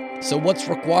 So what's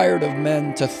required of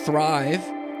men to thrive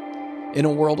in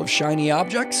a world of shiny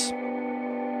objects?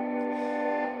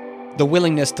 The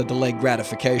willingness to delay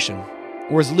gratification.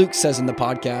 Or as Luke says in the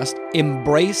podcast,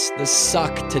 embrace the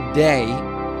suck today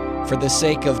for the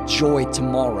sake of joy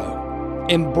tomorrow.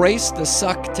 Embrace the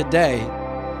suck today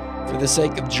for the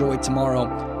sake of joy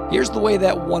tomorrow. Here's the way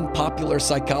that one popular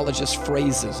psychologist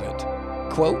phrases it.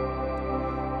 Quote,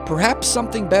 perhaps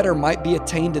something better might be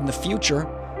attained in the future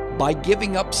by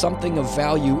giving up something of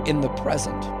value in the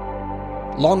present.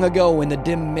 Long ago, in the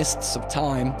dim mists of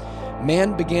time,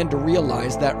 man began to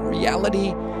realize that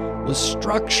reality was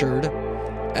structured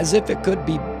as if it could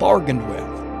be bargained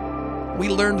with. We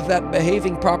learned that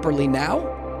behaving properly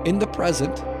now, in the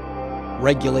present,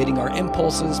 regulating our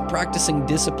impulses, practicing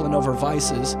discipline over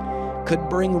vices, could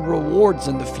bring rewards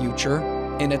in the future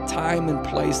in a time and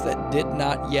place that did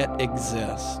not yet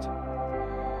exist.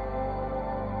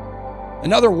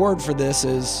 Another word for this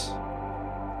is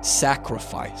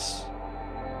sacrifice.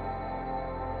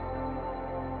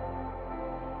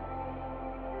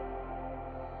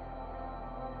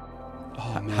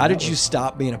 Oh, man, How did you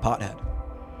stop being a pothead?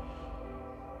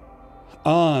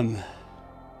 Well,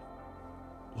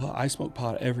 I smoke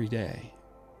pot every day,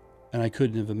 and I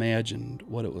couldn't have imagined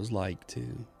what it was like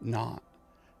to not.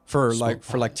 For Smoke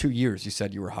like pot. 2 years, you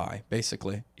said you were high,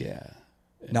 basically, Yeah.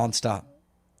 nonstop.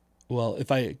 Well,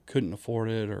 if I couldn't afford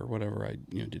it or whatever, I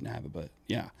didn't have it. But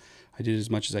yeah, I did as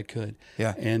much as I could.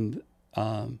 Yeah. And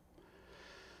boy,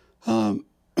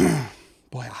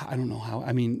 I don't know how.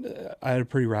 I mean, I had a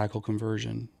pretty radical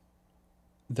conversion.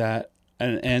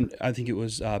 And I think it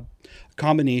was a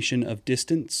combination of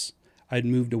distance. I'd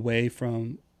moved away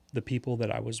from the people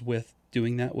that I was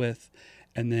doing that with,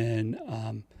 and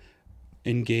then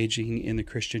engaging in the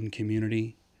Christian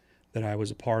community that I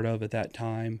was a part of at that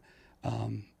time.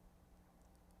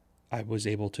 I was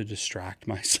able to distract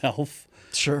myself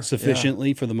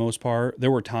sufficiently for the most part.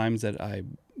 There were times that I,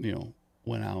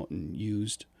 went out and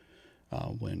used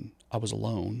when I was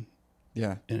alone.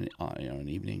 Yeah. In an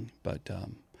evening, but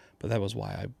that was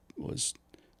why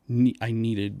I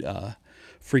needed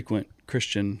frequent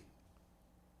Christian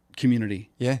community.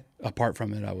 Yeah. Apart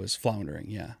from it, I was floundering.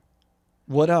 Yeah.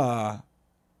 What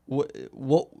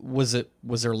was it?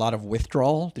 Was there a lot of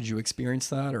withdrawal? Did you experience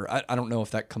that? Or I don't know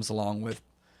if that comes along with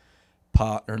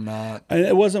pot or not.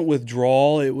 It wasn't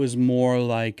withdrawal. It was more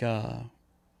like I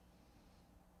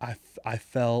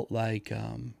felt like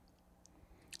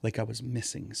I was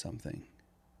missing something.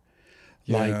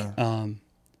 Yeah. Like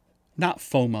not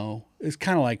FOMO. It's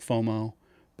kind of like FOMO,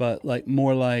 but like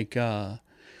more like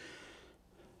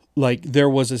there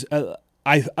was this. Let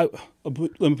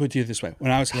me put it this way: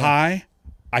 when I was high,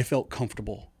 I felt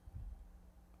comfortable.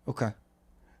 Okay.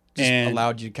 Just And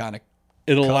allowed you to kind of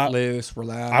it cut allowed loose,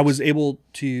 relax. I was able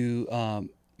to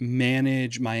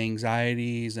manage my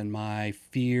anxieties and my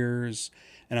fears,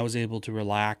 and I was able to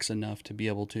relax enough to be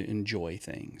able to enjoy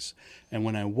things. And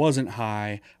when I wasn't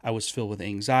high, I was filled with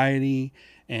anxiety,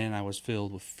 and I was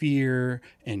filled with fear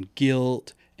and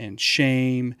guilt and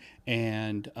shame,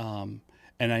 and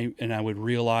I would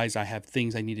realize I have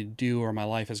things I need to do, or my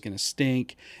life is going to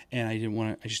stink, and I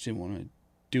just didn't want to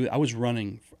do it. I was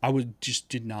running. Just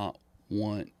did not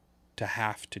want to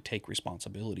have to take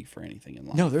responsibility for anything in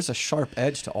life. No, there's a sharp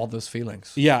edge to all those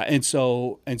feelings. Yeah, and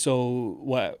so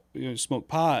smoke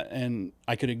pot, and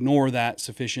I could ignore that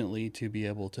sufficiently to be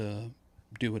able to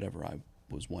do whatever I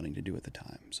was wanting to do at the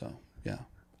time. So yeah,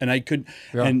 and I could,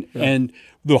 and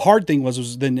the hard thing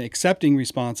was then accepting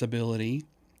responsibility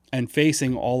and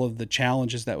facing all of the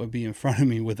challenges that would be in front of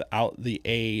me without the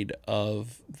aid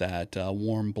of that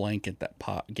warm blanket that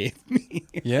pot gave me.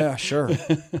 Yeah, sure.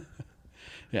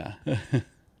 Yeah.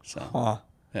 So,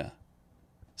 yeah.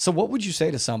 So what would you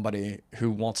say to somebody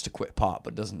who wants to quit pot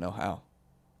but doesn't know how?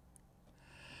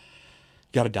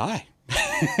 Got to die.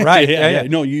 Right. Yeah.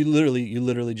 No, you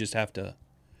literally just have to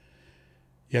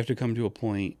come to a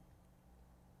point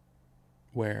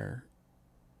where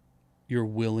you're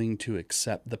willing to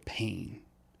accept the pain,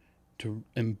 to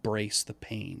embrace the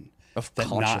pain Of that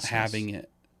not consciousness. having it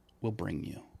will bring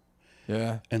you.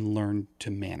 Yeah. And learn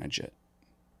to manage it.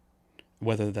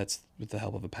 Whether that's with the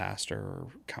help of a pastor or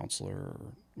counselor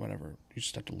or whatever, you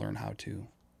just have to learn how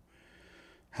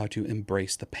to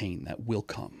embrace the pain that will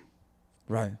come.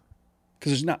 Right.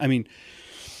 Because there's not, I mean,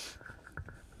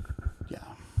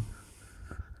 yeah.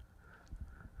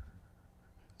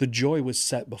 The joy was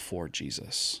set before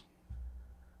Jesus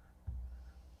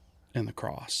and the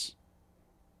cross.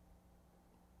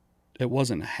 It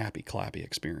wasn't a happy, clappy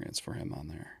experience for him on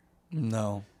there.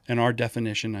 No. And our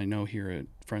definition, I know here at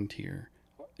Frontier,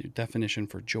 the definition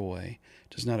for joy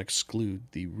does not exclude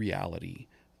the reality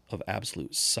of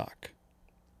absolute suck.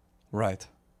 Right.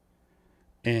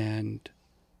 And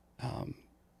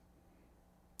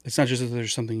it's not just that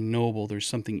there's something noble, there's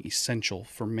something essential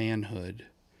for manhood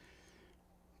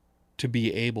to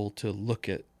be able to look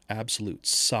at absolute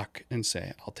suck and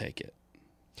say, I'll take it.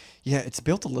 Yeah, it's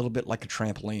built a little bit like a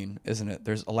trampoline, isn't it?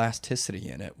 There's elasticity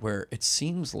in it where it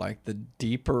seems like the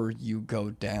deeper you go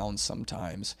down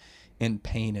sometimes in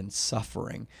pain and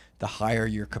suffering, the higher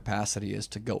your capacity is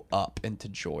to go up into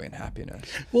joy and happiness.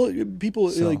 Well, people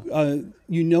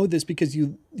this because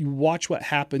you watch what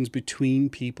happens between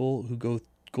people who go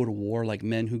to war, like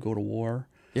men who go to war.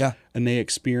 Yeah. And they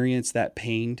experience that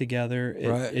pain together.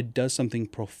 Right. It does something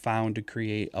profound to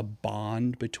create a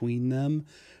bond between them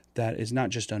that is not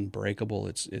just unbreakable,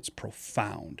 it's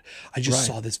profound. I just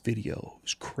saw this video. It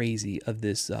was crazy, of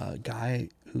this guy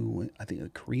who, I think the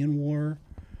Korean War.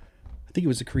 I think it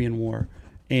was the Korean War.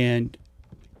 And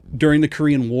during the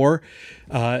Korean War,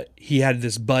 he had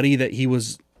this buddy that he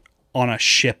was on a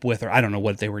ship with, or I don't know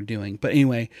what they were doing. But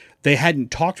anyway, they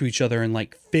hadn't talked to each other in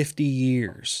like 50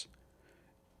 years.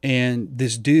 And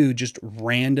this dude just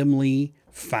randomly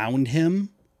found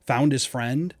his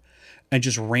friend, and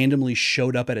just randomly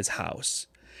showed up at his house.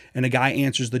 And a guy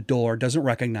answers the door, doesn't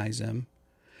recognize him.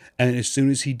 And as soon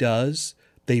as he does,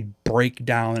 they break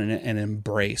down and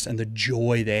embrace, and the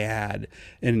joy they had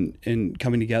in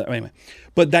coming together. Anyway,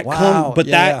 but that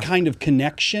that kind of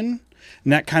connection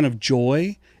and that kind of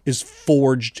joy is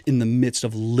forged in the midst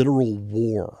of literal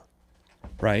war,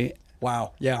 right?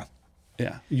 Wow. Yeah.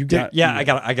 Yeah. I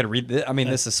got to read this. I mean,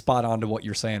 this is spot on to what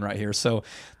you're saying right here. So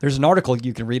there's an article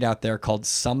you can read out there called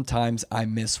 "Sometimes I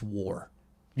Miss War."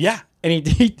 Yeah. And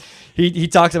he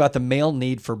talks about the male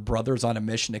need for brothers on a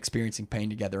mission experiencing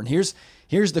pain together. And here's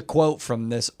the quote from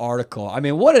this article. I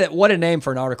mean, what a name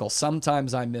for an article.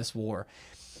 "Sometimes I miss war."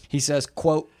 He says,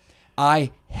 quote,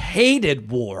 "I hated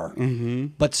war,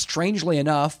 but strangely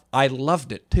enough, I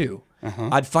loved it too.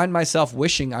 I'd find myself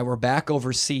wishing I were back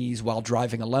overseas while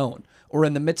driving alone, or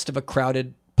in the midst of a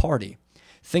crowded party.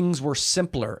 Things were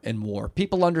simpler in war.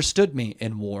 People understood me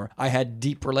in war. I had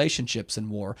deep relationships in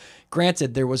war.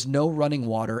 Granted, there was no running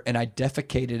water, and I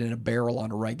defecated in a barrel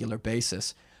on a regular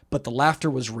basis. But the laughter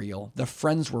was real, the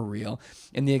friends were real,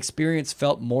 and the experience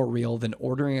felt more real than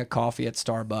ordering a coffee at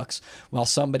Starbucks while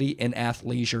somebody in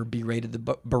athleisure berated the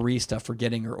barista for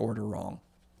getting her order wrong."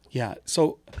 Yeah.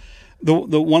 So the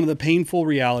one of the painful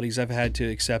realities I've had to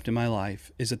accept in my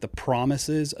life is that the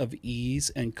promises of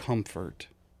ease and comfort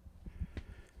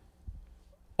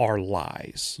are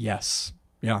lies. Yes.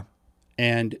 Yeah.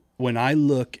 And when I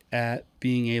look at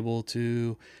being able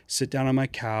to sit down on my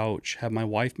couch, have my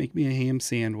wife make me a ham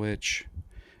sandwich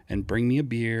and bring me a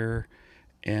beer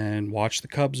and watch the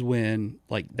Cubs win,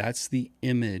 like that's the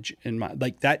image in my,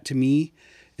 like that to me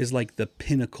is like the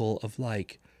pinnacle of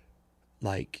like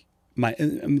my,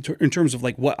 in terms of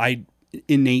like what I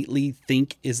innately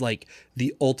think is like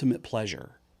the ultimate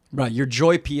pleasure. Right. Your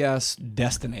joy PS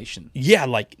destination. Yeah.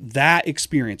 Like that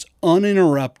experience,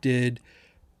 uninterrupted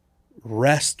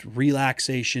rest,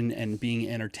 relaxation, and being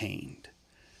entertained.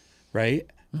 Right.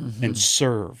 And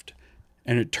served.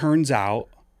 And it turns out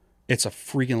it's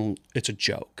a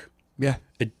joke. Yeah.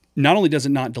 It not only does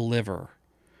it not deliver,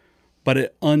 but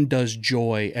it undoes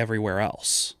joy everywhere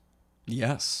else.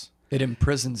 Yes. It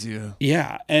imprisons you.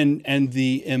 Yeah. And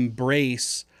the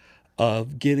embrace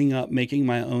of getting up, making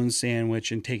my own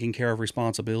sandwich, and taking care of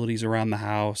responsibilities around the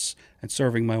house and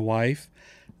serving my wife,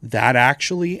 that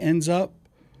actually ends up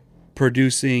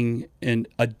producing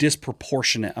a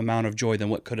disproportionate amount of joy than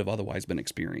what could have otherwise been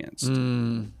experienced.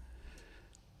 And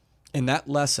that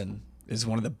lesson is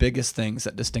one of the biggest things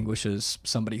that distinguishes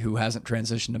somebody who hasn't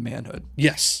transitioned to manhood.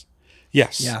 Yes.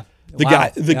 Yes. Yeah.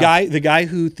 The guy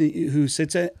who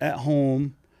sits at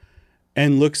home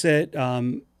and looks at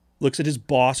his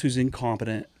boss who's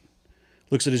incompetent,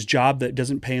 looks at his job that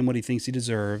doesn't pay him what he thinks he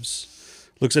deserves,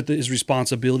 looks at his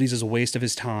responsibilities as a waste of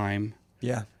his time.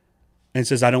 Yeah. And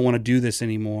says, I don't want to do this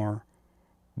anymore,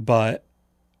 but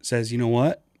says, you know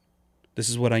what? This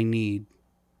is what I need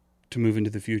to move into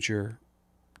the future,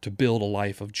 to build a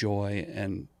life of joy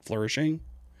and flourishing,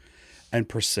 and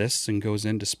persists and goes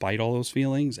in despite all those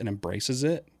feelings and embraces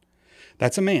it.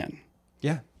 That's a man.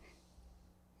 Yeah.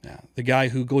 Yeah. The guy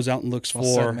who goes out and looks Well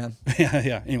for, said, man.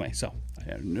 Yeah. Anyway, so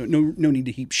no need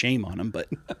to heap shame on him, but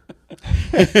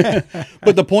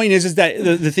but the point is that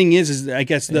the thing is I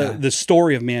guess the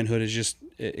story of manhood is just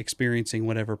experiencing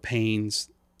whatever pains,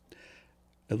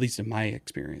 at least in my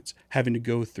experience, having to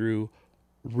go through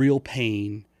real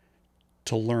pain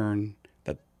to learn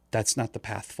that that's not the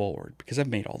path forward, because I've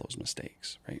made all those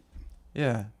mistakes, right?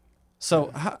 Yeah.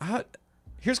 So how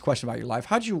here's a question about your life.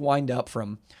 How'd you wind up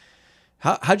from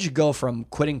how'd you go from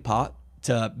quitting pot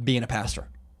to being a pastor?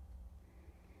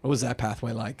 What was that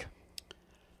pathway like?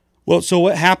 Well, so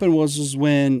what happened was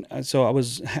when I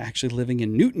was actually living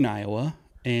in Newton, Iowa,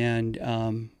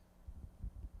 and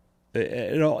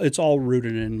it's all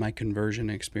rooted in my conversion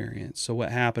experience. So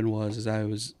what happened was it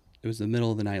was the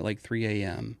middle of the night, like 3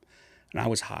 a.m., and I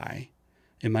was high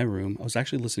in my room. I was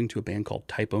actually listening to a band called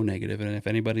Typo Negative, and if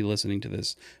anybody listening to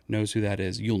this knows who that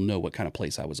is, you'll know what kind of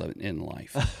place I was in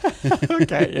life.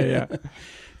 Okay, yeah.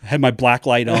 I had my black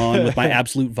light on with my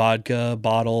Absolute vodka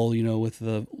bottle, with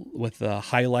the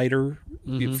highlighter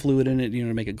fluid in it,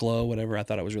 to make it glow, whatever. I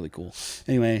thought it was really cool.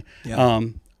 Anyway,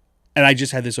 and I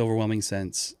just had this overwhelming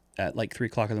sense at like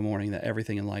 3:00 in the morning that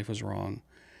everything in life was wrong.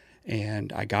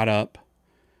 And I got up,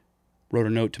 wrote a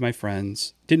note to my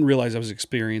friends, didn't realize I was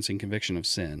experiencing conviction of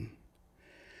sin.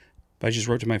 But I just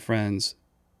wrote to my friends,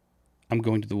 I'm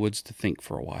going to the woods to think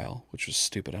for a while, which was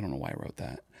stupid. I don't know why I wrote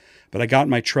that. But I got in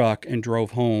my truck and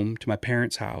drove home to my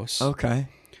parents' house. Okay.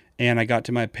 And I got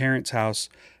to my parents' house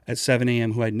at 7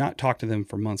 a.m., who I had not talked to them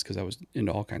for months because I was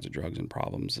into all kinds of drugs and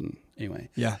problems. And anyway.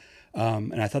 Yeah.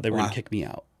 And I thought they were going to kick me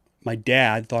out. My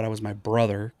dad thought I was my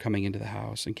brother coming into the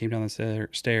house and came down the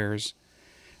stairs.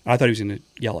 I thought he was going to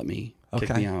yell at me,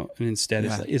 kick me out. And instead,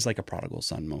 it's like a prodigal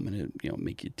son moment. It,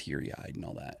 make you teary-eyed and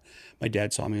all that. My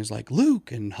dad saw me and was like,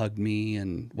 Luke, and hugged me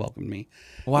and welcomed me.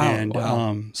 Wow.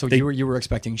 And, so you were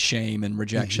expecting shame and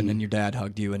rejection, and your dad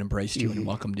hugged you and embraced you and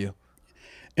welcomed you.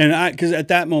 And because at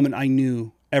that moment, I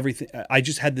knew everything. I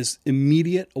just had this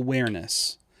immediate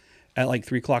awareness at like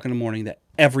 3:00 in the morning that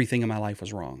everything in my life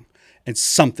was wrong. And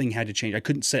something had to change. I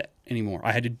couldn't sit anymore.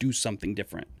 I had to do something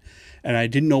different. And I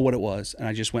didn't know what it was. And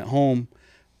I just went home.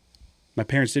 My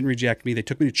parents didn't reject me. They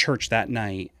took me to church that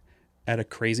night at a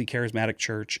crazy charismatic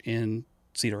church in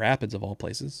Cedar Rapids, of all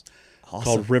places,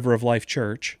 called River of Life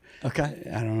Church. Okay.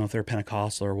 I don't know if they're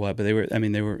Pentecostal or what, but they were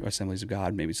Assemblies of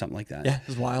God, maybe something like that. Yeah, it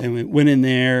was wild. And we went in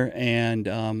there, and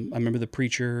I remember the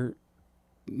preacher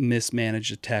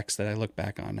mismanaged a text that I look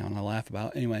back on now and I laugh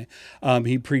about. Anyway,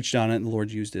 he preached on it, and the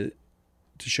Lord used it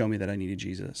to show me that I needed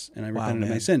Jesus, and I repented of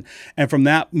my sin. And from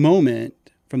that moment,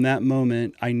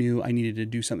 I knew I needed to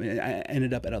do something. I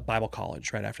ended up at a Bible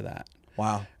college right after that.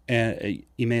 Wow. And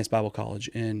Emmaus Bible College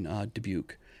in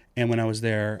Dubuque. And when I was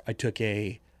there, I had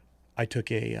to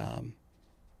take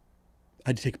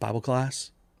a Bible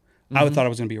class. I thought I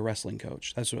was going to be a wrestling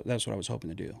coach. That's what I was hoping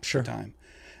to do at the time.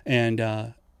 And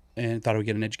thought I would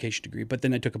get an education degree. But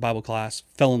then I took a Bible class,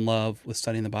 fell in love with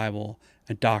studying the Bible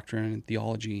and doctrine and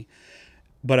theology.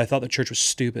 But I thought the church was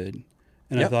stupid,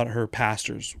 and I thought her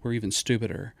pastors were even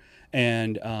stupider.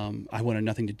 And I wanted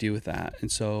nothing to do with that.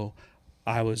 And so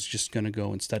I was just going to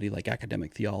go and study like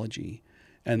academic theology.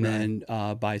 And then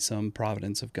by some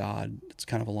providence of God, it's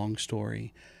kind of a long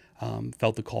story,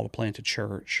 felt the call to plant a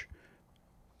church,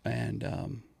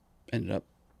 and ended up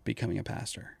becoming a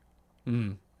pastor.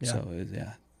 So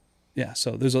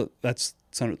So that's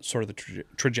sort of the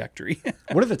trajectory.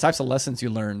 What are the types of lessons you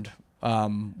learned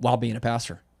while being a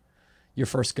pastor? Your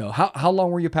first go. How long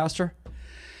were you a pastor?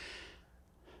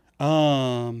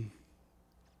 8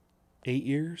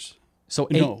 years. So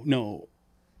No.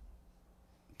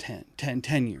 10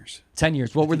 years. 10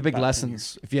 years. What were the big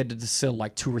lessons, if you had to distill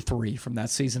like 2 or 3 from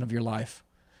that season of your life?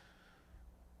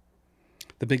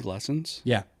 The big lessons?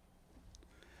 Yeah.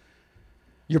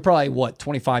 You're probably,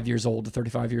 25 years old to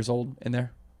 35 years old in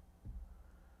there?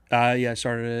 I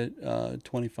started at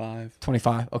 25.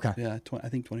 25, okay. Yeah, I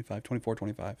think 25, 24,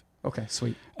 25. Okay,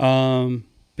 sweet.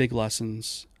 Big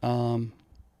lessons. Oh,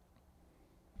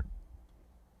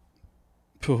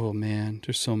 man,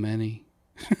 there's so many.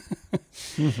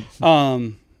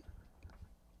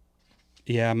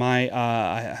 Yeah,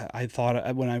 I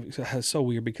thought when it's so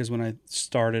weird because when I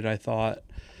started, I thought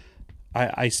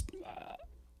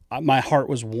my heart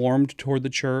was warmed toward the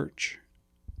church,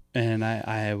 and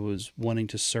I was wanting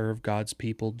to serve God's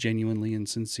people genuinely and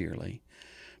sincerely.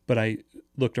 But I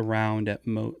looked around at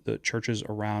the churches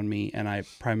around me, and I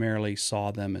primarily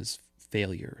saw them as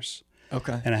failures.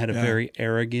 Okay. And I had a very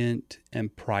arrogant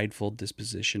and prideful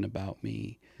disposition about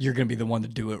me. You're going to be the one to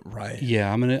do it right.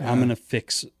 Yeah, I'm gonna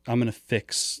fix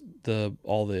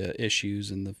all the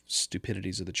issues and the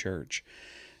stupidities of the church.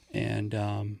 And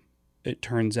it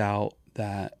turns out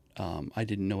that I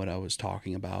didn't know what I was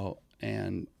talking about,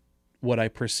 and what I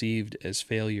perceived as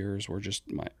failures were just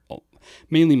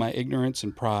mainly my ignorance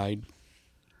and pride,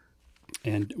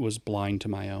 and was blind to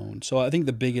my own. So I think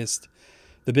the biggest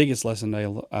lesson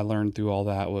I learned through all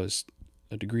that was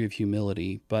a degree of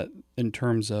humility. But in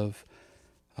terms of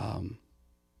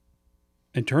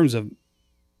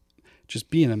just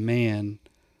being a man,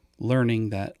 learning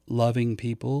that loving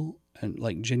people and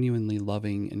like genuinely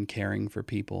loving and caring for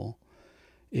people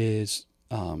is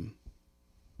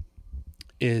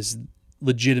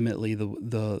legitimately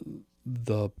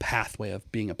the pathway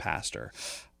of being a pastor.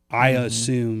 I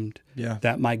assumed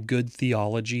that my good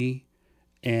theology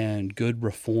and good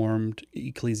reformed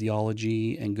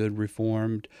ecclesiology and good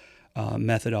reformed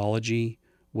methodology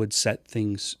would set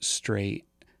things straight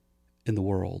in the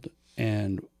world.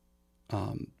 And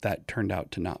that turned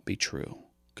out to not be true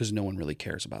because no one really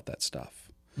cares about that stuff.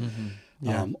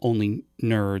 Only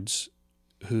nerds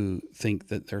who think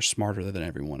that they're smarter than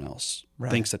everyone else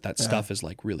thinks that stuff is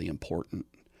like really important.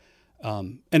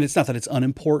 And it's not that it's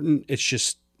unimportant. It's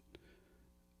just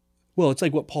Well, it's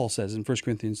like what Paul says in 1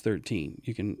 Corinthians 13.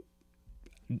 You can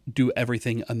do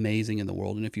everything amazing in the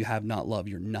world, and if you have not love,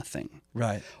 you're nothing.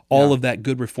 Right. All of that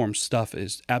good reformed stuff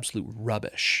is absolute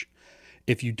rubbish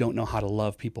if you don't know how to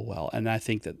love people well. And I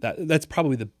think that's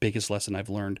probably the biggest lesson I've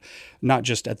learned, not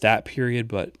just at that period,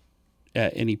 but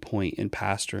at any point in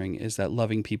pastoring, is that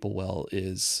loving people well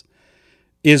is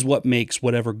what makes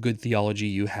whatever good theology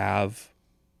you have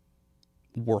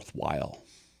worthwhile.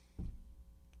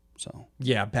 So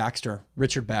yeah,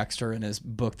 Richard Baxter, in his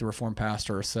book, The Reformed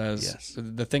Pastor, says,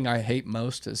 the thing I hate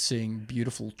most is seeing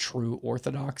beautiful, true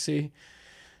orthodoxy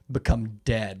become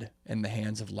dead in the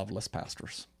hands of loveless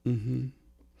pastors. Mm-hmm.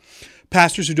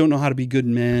 Pastors who don't know how to be good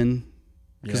men,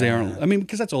 because they aren't. I mean,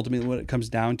 because that's ultimately what it comes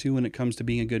down to when it comes to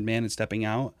being a good man and stepping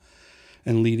out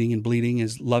and leading and bleeding,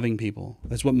 is loving people.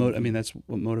 That's what that's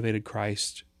what motivated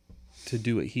Christ to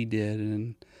do what he did,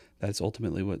 and that's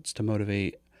ultimately what's to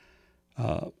motivate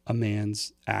a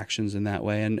man's actions in that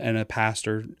way, and a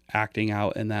pastor acting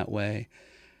out in that way.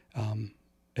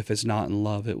 If it's not in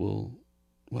love, it will.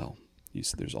 Well,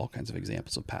 there's all kinds of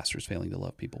examples of pastors failing to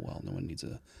love people well. No one needs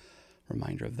a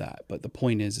reminder of that. But the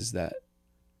point is that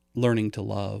learning to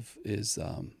love is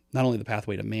not only the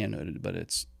pathway to manhood, but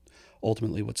it's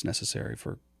ultimately what's necessary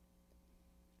for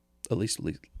at least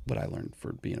what I learned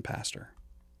for being a pastor.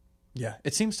 Yeah,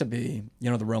 it seems to be,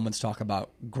 the Romans talk about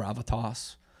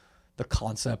gravitas, the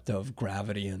concept of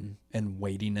gravity and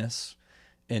weightiness,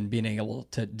 and being able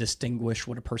to distinguish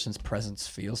what a person's presence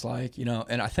feels like,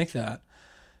 and I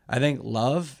think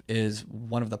love is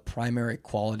one of the primary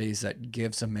qualities that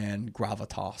gives a man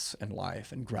gravitas in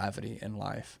life and gravity in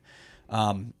life.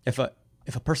 If a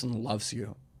person loves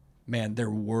you, man, their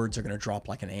words are going to drop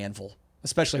like an anvil,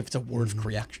 especially if it's a word of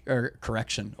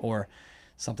correction or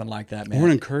something like that, man. Or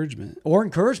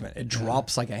encouragement. It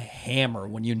drops like a hammer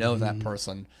when you know that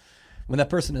person. When that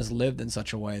person has lived in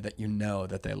such a way that you know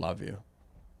that they love you.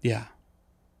 Yeah.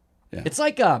 It's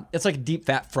like a deep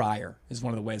fat fryer is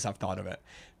one of the ways I've thought of it.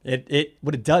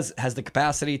 What it does has the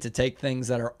capacity to take things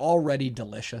that are already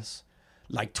delicious,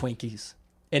 like Twinkies,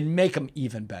 and make them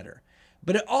even better.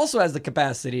 But it also has the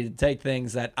capacity to take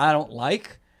things that I don't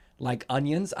like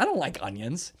onions. I don't like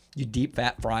onions. You deep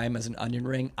fat fry them as an onion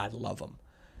ring. I love them.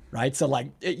 Right? So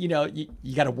you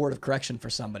got a word of correction for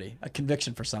somebody, a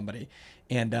conviction for somebody.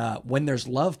 And when there's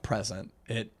love present,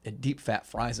 it deep fat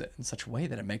fries it in such a way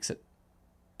that it makes it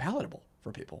palatable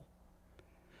for people.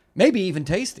 Maybe even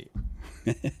tasty.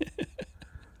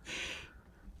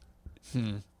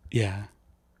 Yeah.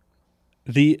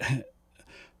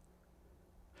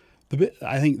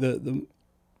 I think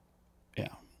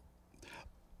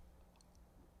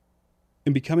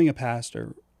in becoming a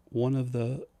pastor, one of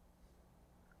the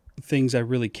things I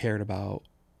really cared about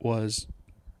was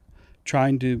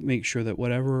trying to make sure that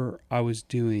whatever I was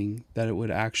doing, that it would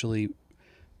actually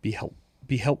be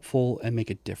helpful and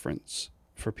make a difference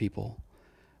for people.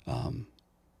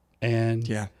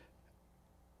 And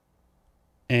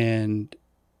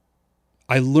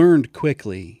I learned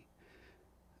quickly,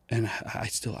 and I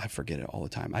forget it all the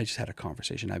time. I just had a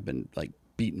conversation I've been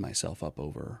beating myself up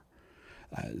over.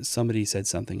 Somebody said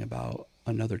something about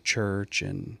another church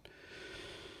and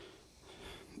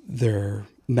their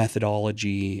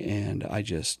methodology, and I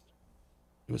just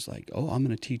was like, oh, I'm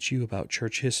going to teach you about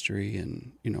church history,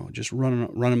 and just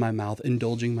running my mouth,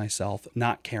 indulging myself,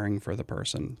 not caring for the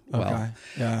person well. Okay.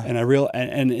 Yeah. And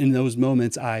and in those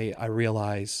moments I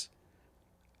realize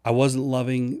I wasn't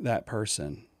loving that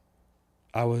person.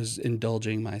 I was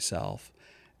indulging myself,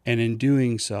 and in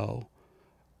doing so,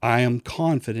 I am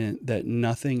confident that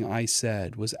nothing I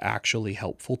said was actually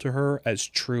helpful to her, as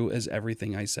true as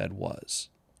everything I said was.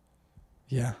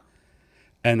 Yeah.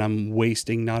 And I'm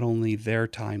wasting not only their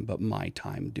time, but my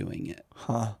time doing it.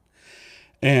 Huh.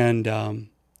 And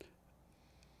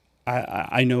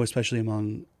I know, especially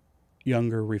among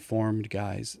younger Reformed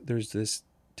guys, there's this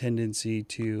tendency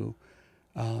to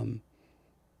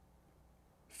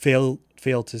fail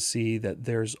to see that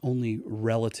there's only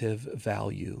relative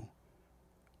value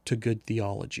to good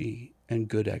theology and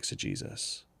good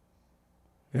exegesis.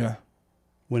 Yeah.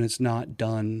 When it's not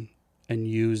done and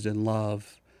used in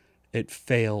love, it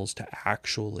fails to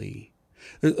actually.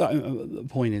 The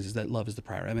point is that love is the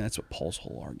priority. I mean, that's what Paul's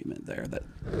whole argument there, that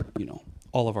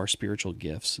all of our spiritual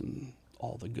gifts and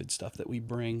all the good stuff that we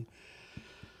bring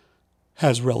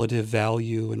has relative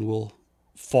value and will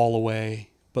fall away,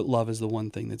 but love is the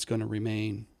one thing that's going to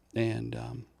remain. And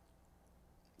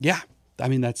I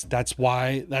mean, that's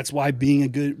why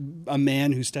being a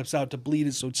man who steps out to bleed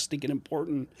is so stinking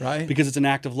important, right? Because it's an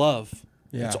act of love.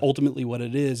 Yeah. It's ultimately what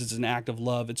it is. It's an act of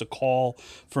love. It's a call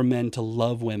for men to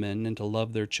love women and to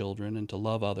love their children and to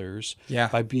love others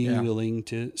by being willing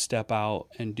to step out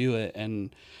and do it.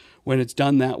 And when it's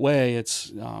done that way,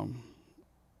 it's,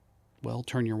 well,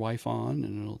 turn your wife on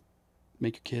and it'll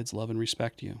make your kids love and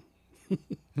respect you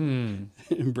and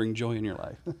bring joy in your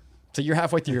life. So you're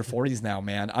halfway through your 40s now,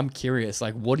 man. I'm curious,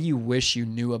 like, what do you wish you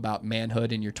knew about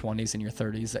manhood in your 20s and your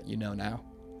 30s that you know now?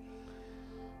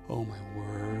 Oh, my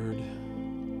word.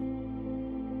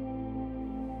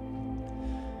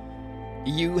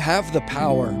 You have the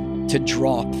power to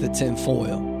drop the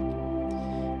tinfoil.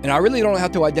 And I really don't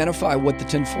have to identify what the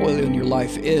tinfoil in your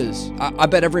life is. I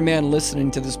bet every man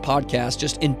listening to this podcast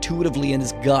just intuitively in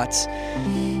his guts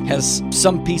has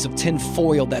some piece of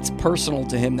tinfoil that's personal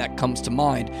to him that comes to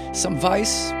mind. Some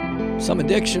vice, some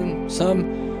addiction,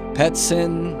 some pet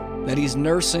sin that he's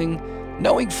nursing,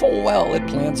 knowing full well it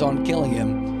plans on killing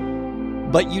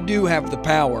him. But you do have the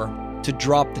power to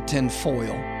drop the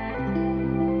tinfoil.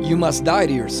 You must die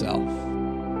to yourself.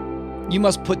 You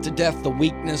must put to death the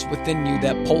weakness within you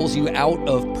that pulls you out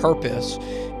of purpose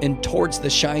and towards the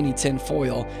shiny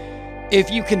tinfoil.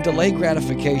 If you can delay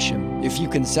gratification, if you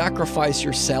can sacrifice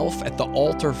yourself at the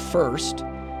altar first,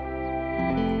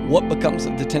 what becomes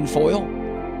of the tinfoil?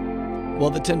 Well,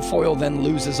 the tinfoil then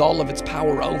loses all of its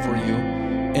power over you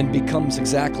and becomes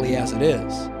exactly as it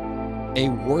is, a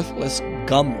worthless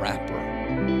gum wrapper.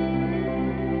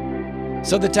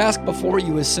 So the task before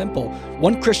you is simple.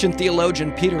 One Christian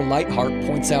theologian, Peter Leithart,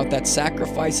 points out that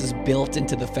sacrifice is built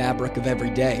into the fabric of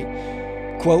every day.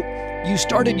 Quote, "You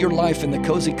started your life in the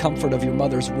cozy comfort of your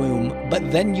mother's womb, but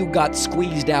then you got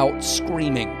squeezed out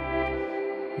screaming.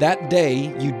 That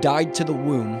day, you died to the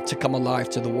womb to come alive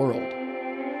to the world.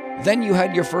 Then you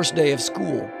had your first day of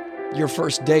school, your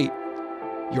first date,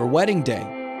 your wedding day,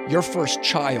 your first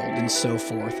child, and so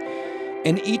forth.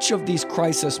 And each of these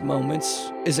crisis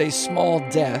moments is a small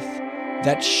death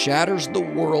that shatters the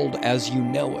world as you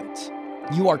know it.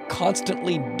 You are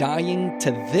constantly dying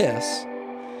to this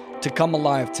to come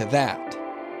alive to that.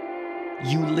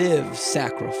 You live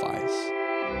sacrifice."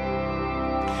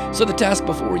 So the task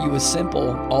before you is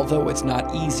simple, although it's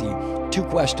not easy. 2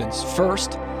 questions.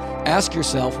 First, ask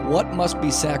yourself, what must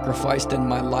be sacrificed in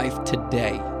my life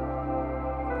today?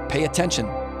 Pay attention.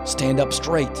 Stand up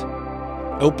straight.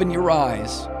 Open your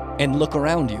eyes and look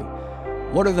around you.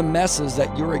 What are the messes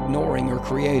that you're ignoring or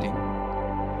creating?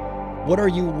 What are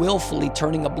you willfully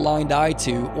turning a blind eye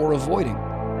to or avoiding?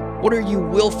 What are you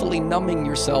willfully numbing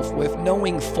yourself with,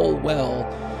 knowing full well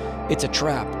it's a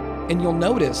trap? And you'll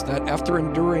notice that after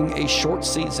enduring a short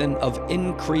season of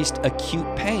increased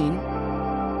acute pain,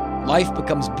 life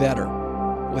becomes better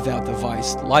without the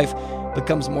vice. Life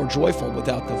becomes more joyful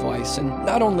without the vice. And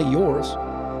not only yours,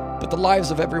 but the lives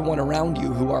of everyone around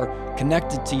you who are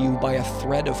connected to you by a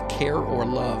thread of care or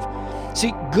love.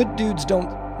 See, good dudes don't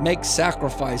make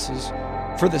sacrifices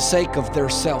for the sake of their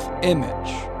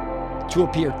self-image, to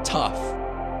appear tough.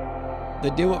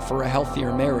 They do it for a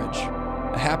healthier marriage,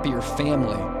 a happier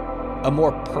family, a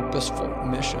more purposeful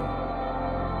mission.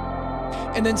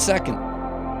 And then second,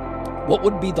 what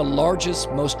would be the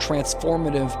largest, most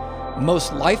transformative,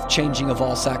 most life-changing of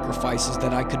all sacrifices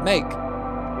that I could make?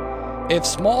 If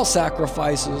small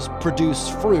sacrifices produce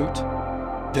fruit,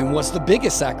 then what's the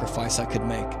biggest sacrifice I could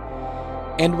make?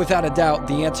 And without a doubt,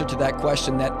 the answer to that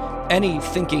question that any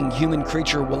thinking human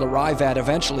creature will arrive at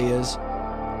eventually is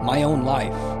my own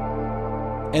life.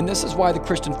 And this is why the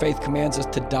Christian faith commands us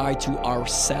to die to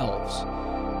ourselves.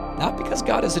 Not because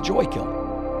God is a joy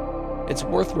killer. It's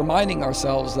worth reminding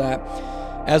ourselves that,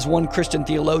 as one Christian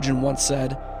theologian once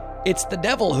said, it's the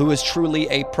devil who is truly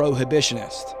a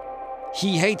prohibitionist.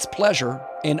 He hates pleasure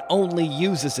and only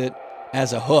uses it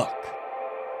as a hook.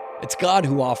 It's God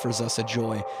who offers us a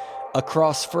joy, a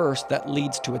cross first that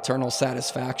leads to eternal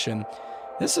satisfaction.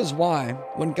 This is why,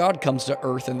 when God comes to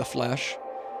earth in the flesh,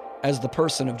 as the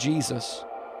person of Jesus,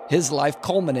 his life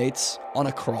culminates on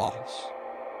a cross.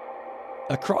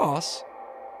 A cross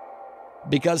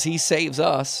because he saves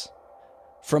us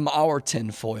from our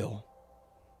tinfoil.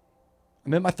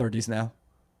 I'm in my 30s now.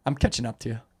 I'm catching up to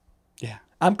you. Yeah.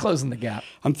 I'm closing the gap.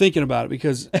 I'm thinking about it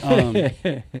because I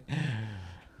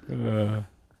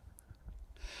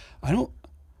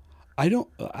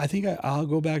think I'll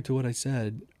go back to what I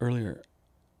said earlier.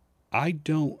 I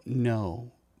don't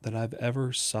know that I've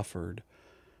ever suffered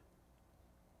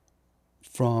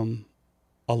from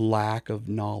a lack of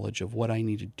knowledge of what I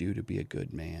need to do to be a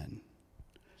good man.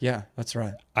 Yeah, that's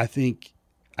right. I think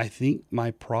my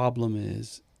problem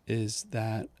is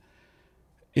that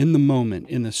in the moment,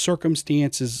 in the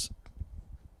circumstances,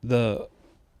 the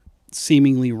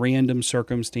seemingly random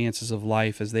circumstances of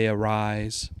life as they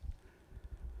arise.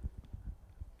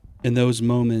 In those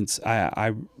moments,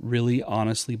 I really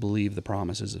honestly believe the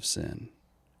promises of sin.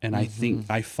 And I think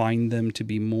I find them to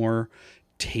be more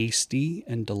tasty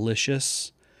and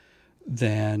delicious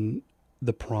than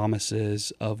the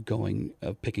promises of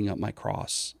picking up my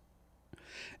cross.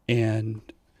 And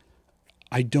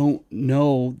I don't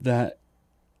know that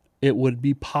it would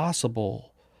be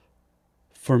possible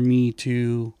for me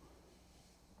to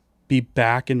be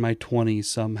back in my 20s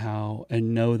somehow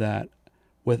and know that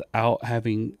without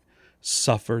having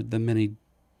suffered the many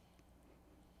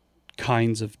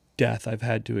kinds of death I've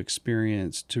had to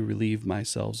experience to relieve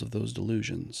myself of those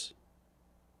delusions.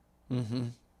 Mm-hmm.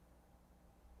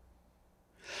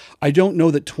 I don't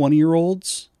know that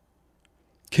 20-year-olds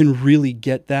can really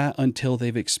get that until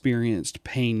they've experienced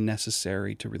pain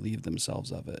necessary to relieve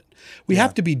themselves of it. We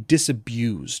have to be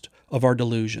disabused of our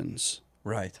delusions.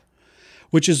 Right.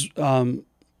 Which is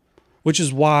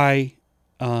why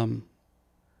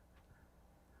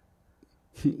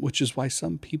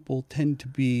some people tend to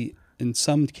be, in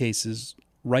some cases,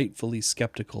 rightfully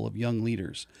skeptical of young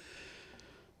leaders.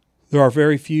 There are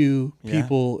very few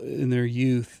people in their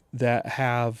youth that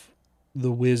have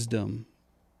the wisdom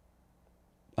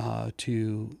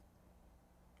to.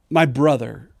 My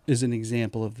brother is an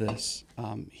example of this.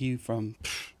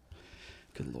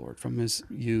 Good Lord, from his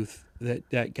youth,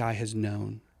 that guy has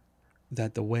known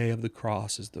that the way of the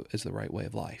cross is the right way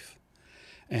of life.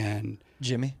 And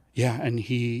Jimmy? Yeah, and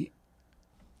he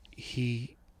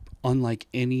unlike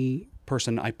any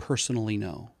person I personally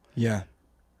know,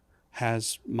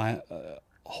 has my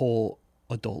whole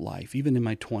adult life, even in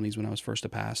my 20s when I was first a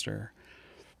pastor,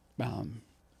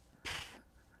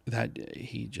 that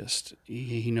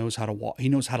he knows how to walk, he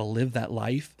knows how to live that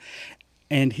life,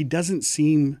 and he doesn't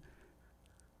seem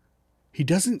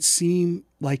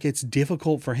like it's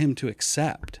difficult for him to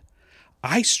accept.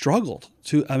 I struggled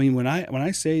to, when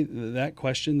I say that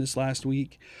question this last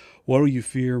week, what do you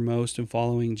fear most in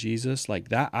following Jesus? Like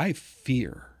that, I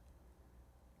fear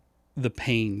the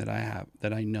pain that I have,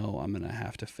 that I know I'm going to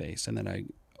have to face, and that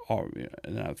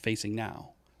I'm facing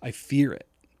now. I fear it.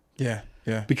 Yeah.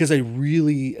 Yeah. Because I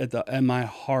really, in my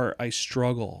heart, I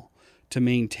struggle to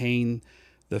maintain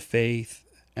the faith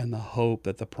and the hope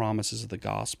that the promises of the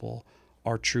gospel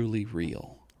are truly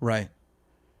real. Right.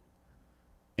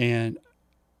 And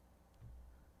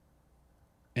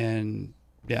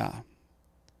yeah.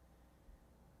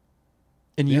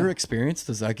 In your experience,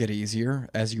 does that get easier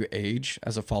as you age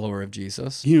as a follower of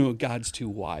Jesus? God's too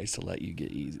wise to let it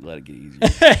get easier.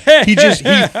 He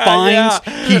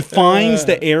finds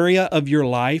the area of your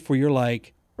life where you're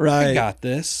like, right, I got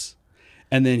this.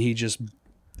 And then he just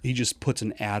puts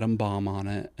an atom bomb on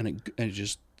it, and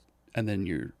then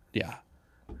you're, yeah.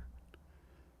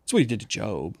 That's what he did to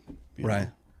Job. Right.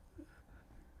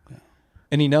 Yeah.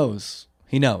 And he knows.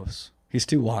 He's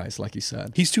too wise, like you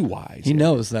said. He's too wise. He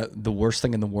knows that the worst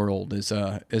thing in the world is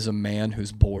a man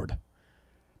who's bored.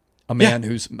 A man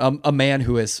who's a man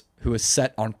who is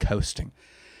set on coasting.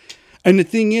 And the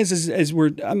thing is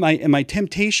my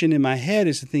temptation in my head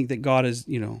is to think that God is,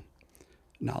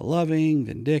 not loving,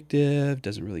 vindictive,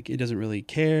 doesn't really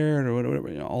care, or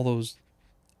whatever, all those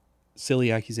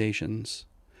silly accusations.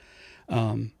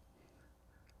 And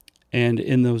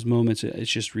in those moments, it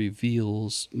just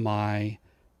reveals my.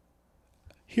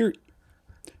 Here's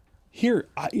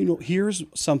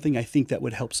something I think that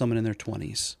would help someone in their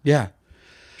 20s. Yeah.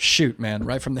 Shoot, man,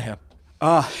 right from the hip.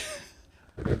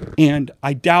 And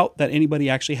I doubt that anybody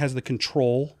actually has the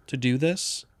control to do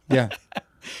this. Yeah.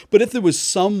 But if there was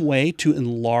some way to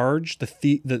enlarge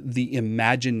the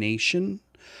imagination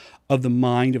of the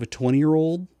mind of a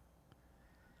 20-year-old,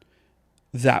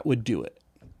 that would do it.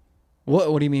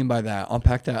 What do you mean by that?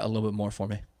 Unpack that a little bit more for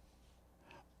me.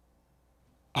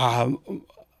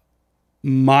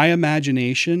 My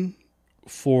imagination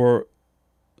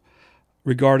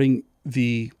regarding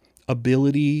the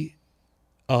ability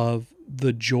of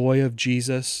the joy of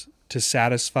Jesus to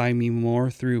satisfy me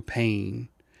more through pain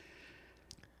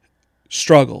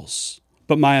struggles.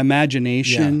 But my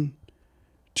imagination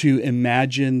to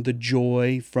imagine the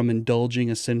joy from indulging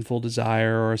a sinful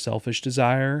desire or a selfish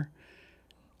desire,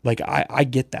 like I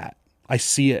get that. I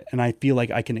see it and I feel like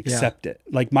I can accept it.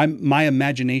 Like my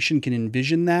imagination can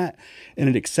envision that, and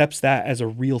it accepts that as a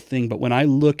real thing. But when I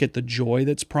look at the joy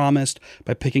that's promised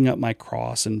by picking up my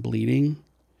cross and bleeding,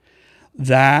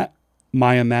 that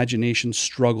my imagination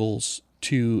struggles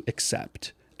to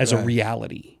accept as a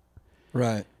reality.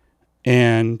 Right.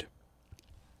 And,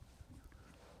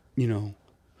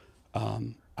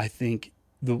 I think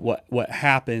what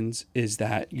happens is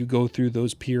that you go through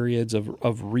those periods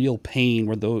of real pain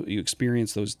where you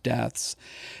experience those deaths,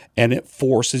 and it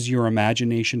forces your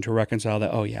imagination to reconcile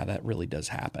that, oh yeah, that really does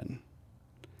happen.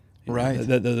 Right.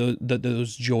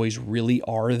 Those joys really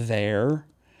are there,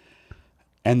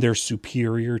 and they're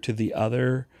superior to the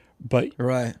other, but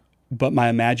my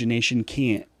imagination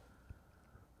can't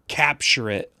capture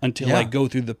it until I go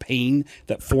through the pain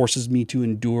that forces me to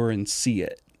endure and see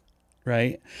it.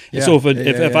 Right. And so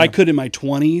if I could in my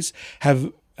 20s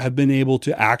have been able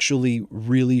to actually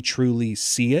really truly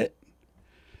see it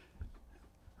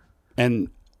and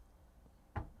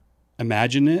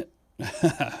imagine it,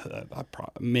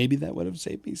 maybe that would have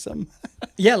saved me some.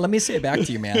 Yeah, let me say it back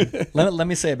to you, man. Let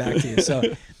me say it back to you. So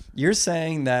you're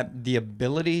saying that the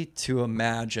ability to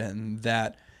imagine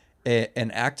that an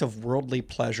act of worldly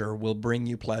pleasure will bring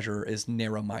you pleasure is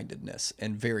narrow-mindedness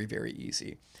and very, very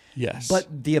easy. Yes.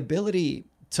 But the ability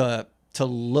to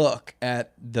look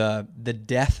at the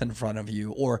death in front of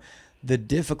you, or the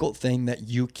difficult thing that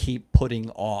you keep putting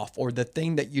off, or the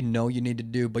thing that you know you need to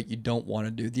do but you don't want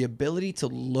to do, the ability to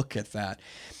look at that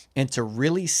and to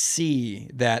really see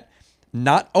that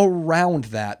not around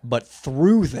that, but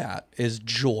through that is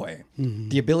joy. Mm-hmm.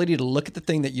 The ability to look at the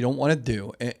thing that you don't want to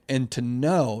do and to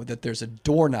know that there's a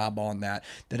doorknob on that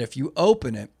if you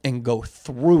open it and go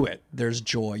through it, there's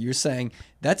joy. You're saying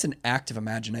that's an act of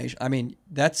imagination. I mean,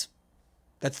 that's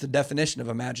the definition of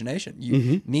imagination.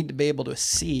 You need to be able to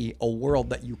see a world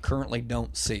that you currently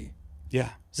don't see.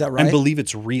 Yeah. Is that right? And believe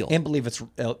it's real. And believe it's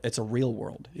a real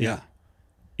world. Yeah.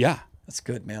 Yeah. That's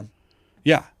good, man.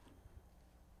 Yeah.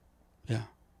 Yeah.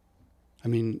 I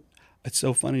mean, it's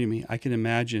so funny to me. I can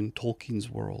imagine Tolkien's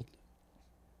world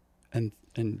and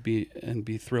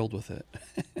be thrilled with it.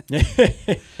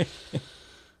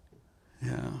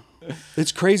 Yeah.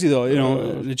 It's crazy though, you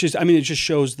know, it just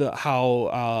shows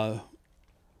how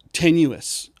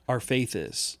tenuous our faith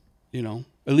is, you know.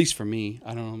 At least for me.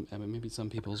 I don't know, I mean, maybe some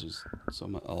people's is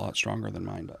a lot stronger than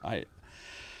mine, but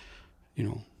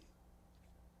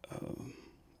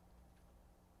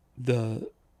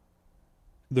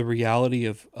the reality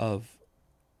of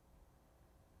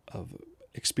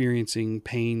experiencing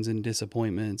pains and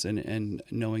disappointments and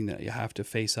knowing that you have to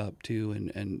face up to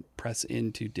and press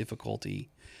into difficulty.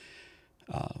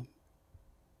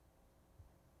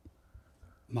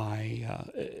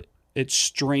 It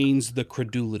strains the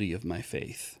credulity of my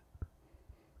faith,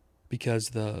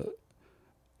 because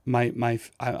my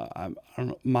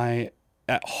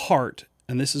at heart.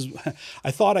 And this is,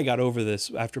 I thought I got over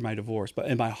this after my divorce, but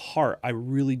in my heart, I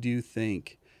really do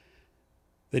think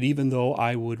that even though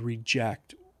I would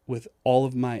reject with all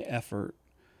of my effort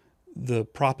the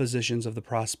propositions of the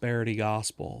prosperity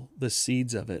gospel, the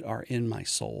seeds of it are in my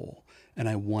soul, and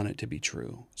I want it to be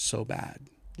true so bad.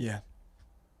 Yeah.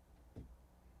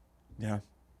 Yeah.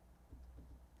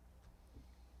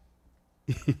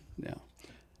 Yeah.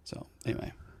 So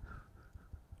anyway.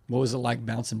 What was it like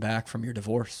bouncing back from your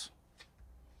divorce?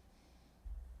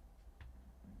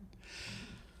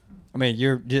 I mean,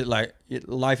 you're like,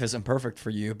 life isn't perfect for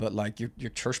you, but like your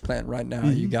church plant right now,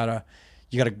 you got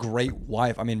a great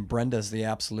wife. I mean, Brenda's the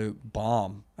absolute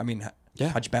bomb. I mean,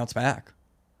 how'd you bounce back?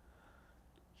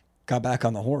 Got back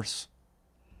on the horse.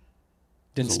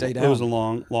 Didn't stay down. It was a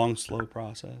long, slow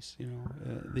process. You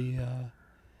know,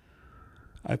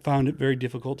 I found it very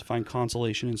difficult to find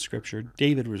consolation in Scripture.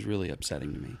 David was really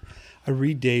upsetting to me. I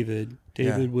read David.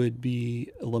 David would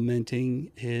be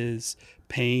lamenting his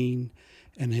pain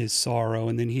and his sorrow,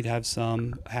 and then he'd have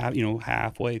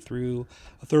halfway through,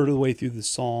 a third of the way through the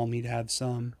psalm, he'd have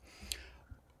some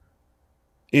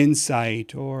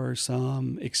insight or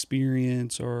some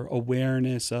experience or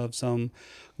awareness of some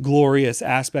glorious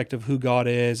aspect of who God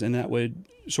is, and that would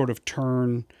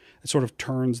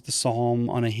turns the psalm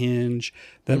on a hinge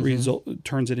that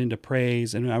turns it into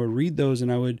praise. And I would read those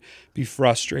and I would be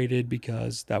frustrated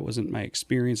because that wasn't my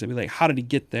experience. I'd be like, how did he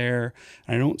get there?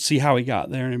 And I don't see how he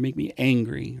got there, and it'd make me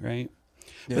angry, right?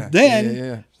 Yeah, but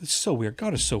then it's so weird.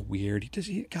 God is so weird.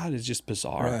 God is just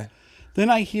bizarre. Right. Then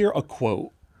I hear a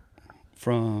quote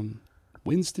from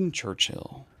Winston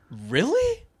Churchill.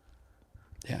 Really?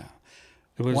 Yeah.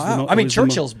 Wow. I mean,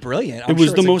 Churchill's brilliant. It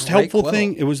was the most helpful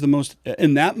thing. It was the most,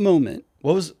 in that moment.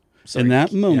 What was, sorry, in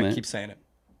that moment. Yeah, keep saying it.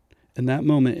 In that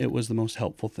moment, it was the most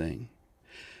helpful thing.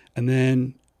 And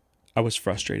then I was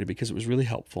frustrated because it was really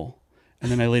helpful.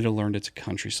 And then I later learned it's a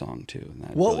country song too. And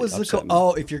that what really was the quote?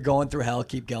 Oh, if you're going through hell,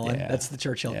 keep going. Yeah. That's the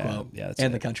Churchill quote. Yeah, that's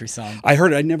and the country song. I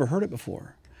heard it. I'd never heard it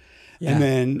before. Yeah. And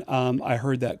then I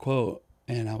heard that quote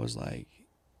and I was like,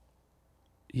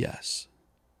 yes,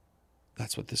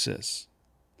 that's what this is.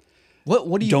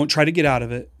 What do you Don't try to get out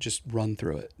of it. Just run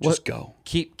through it. Just go.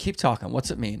 Keep talking.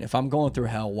 What's it mean? If I'm going through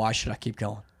hell, why should I keep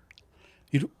going?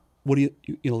 What do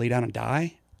you lay down and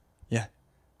die? Yeah.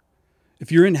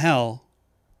 If you're in hell,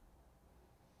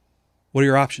 what are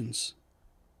your options?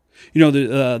 You know,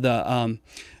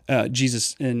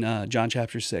 Jesus in John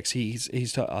chapter 6, he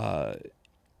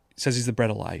says he's the bread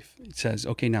of life. He says,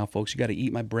 okay, now folks, you got to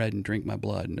eat my bread and drink my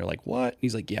blood. And they're like, what?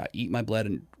 He's like, yeah, eat my blood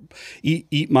and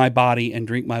eat my body and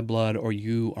drink my blood, or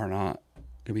you are not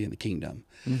going to be in the kingdom.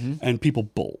 Mm-hmm. And people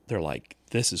bolt. They're like,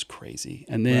 this is crazy.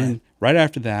 And then right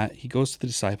after that, he goes to the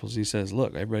disciples and he says,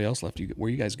 look, everybody else left. Where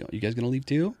you guys going? You guys going to leave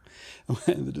too?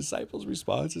 And the disciples'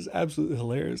 response is absolutely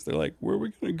hilarious. They're like, where are we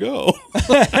going to go?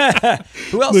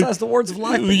 Who else has the words of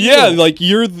life? Yeah, like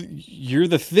you're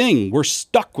the thing. We're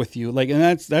stuck with you. Like, and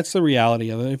that's the reality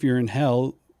of it. If you're in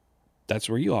hell, that's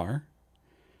where you are.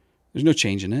 There's no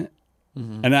changing it.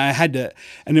 Mm-hmm. And I had to,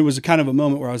 and it was a kind of a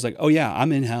moment where I was like, oh yeah,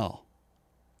 I'm in hell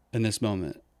in this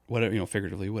moment. Whatever,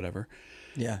 figuratively, whatever.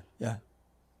 Yeah, yeah.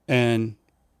 And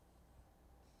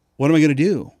what am I going to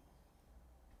do?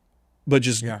 But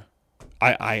just,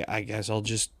 I guess I'll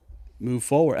just move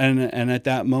forward. And at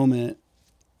that moment,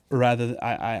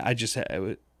 I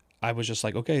was just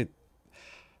like, okay,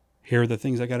 here are the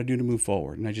things I got to do to move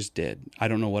forward. And I just did. I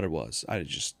don't know what it was. It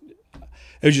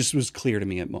just was clear to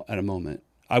me at a moment.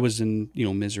 I was in,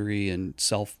 misery and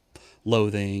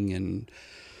self-loathing and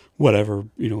whatever,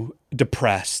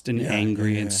 depressed and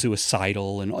angry and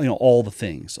suicidal and, all the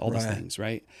things, these things.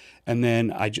 Right. And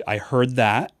then I heard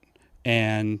that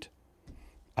and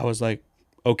I was like,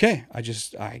 okay, I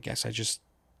guess I just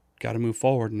got to move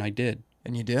forward. And I did.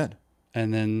 And you did.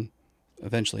 And then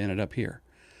eventually ended up here.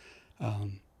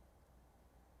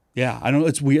 Yeah, I don't know.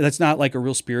 It's weird. That's not like a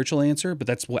real spiritual answer, but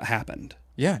that's what happened.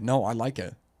 Yeah, no, I like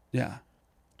it. Yeah.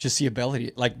 Just the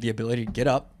ability to get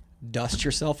up, dust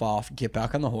yourself off, get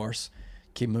back on the horse,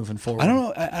 keep moving forward. I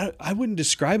don't know. I wouldn't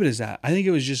describe it as that. I think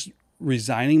it was just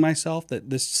resigning myself that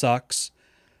this sucks.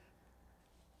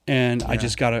 And I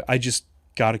just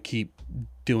gotta keep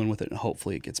doing with it, and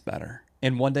hopefully it gets better.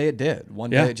 And one day it did. One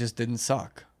day it just didn't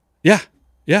suck. Yeah.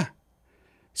 Yeah.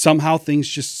 Somehow things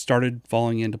just started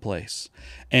falling into place.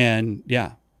 And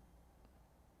yeah.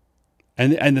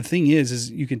 And the thing is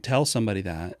you can tell somebody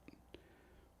that,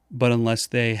 but unless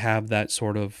they have that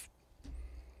sort of,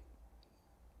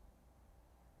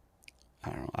 I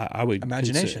don't know, I would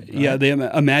imagination. Right? Yeah, the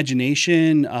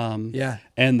imagination.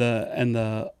 And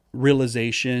the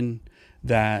realization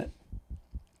that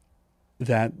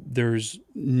there's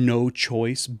no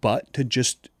choice but to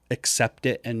just accept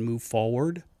it and move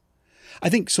forward. I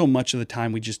think so much of the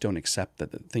time we just don't accept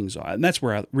that things are, and that's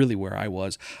where I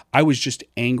was. I was just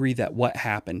angry that what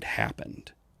happened.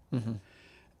 Mm-hmm.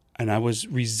 And I was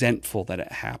resentful that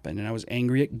it happened, and I was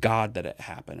angry at God that it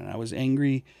happened, and I was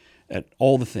angry at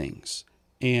all the things.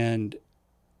 And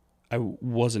I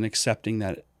wasn't accepting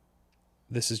that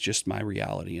this is just my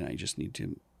reality and I just need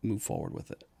to move forward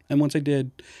with it. And once I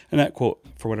did, and that quote,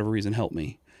 for whatever reason, helped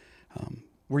me.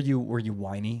 Were you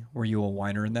whiny? Were you a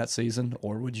whiner in that season,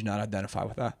 or would you not identify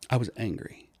with that? I was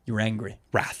angry. You were angry.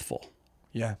 Wrathful.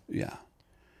 Yeah. Yeah.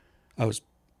 I was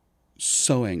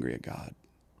so angry at God.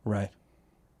 Right.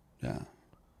 Yeah.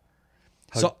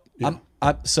 So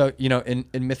in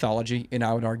mythology, and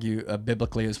I would argue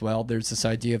biblically as well, there's this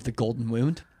idea of the golden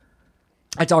wound.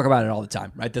 I talk about it all the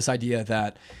time, right? This idea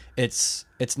that it's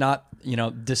not,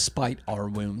 despite our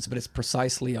wounds, but it's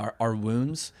precisely our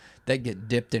wounds that get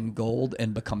dipped in gold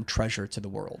and become treasure to the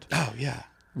world. Oh, yeah.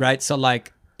 Right? So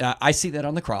I see that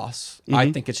on the cross. Mm-hmm.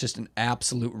 I think it's just an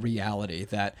absolute reality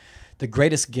that the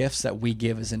greatest gifts that we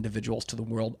give as individuals to the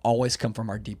world always come from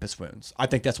our deepest wounds. I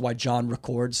think that's why John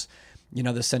records,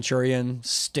 the centurion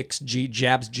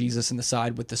jabs Jesus in the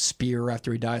side with the spear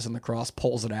after he dies on the cross,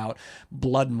 pulls it out,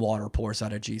 blood and water pours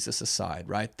out of Jesus' side,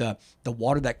 right? The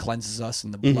water that cleanses us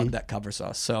and the blood that covers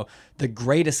us. So the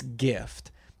greatest gift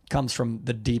comes from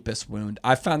the deepest wound.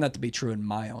 I found that to be true in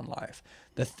my own life.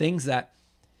 The things that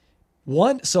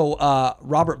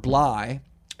Robert Bly,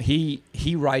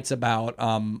 he writes about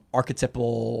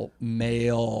archetypal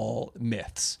male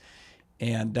myths.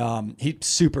 And he's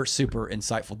super, super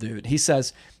insightful dude. He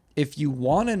says, if you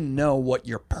want to know what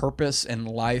your purpose in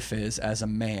life is as a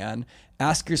man,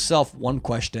 ask yourself one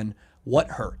question: what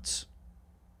hurts?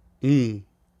 And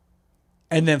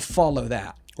then follow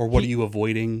that. Or what are you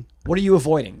avoiding? What are you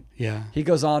avoiding? Yeah. He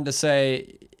goes on to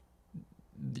say,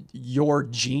 your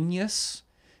genius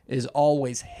is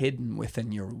always hidden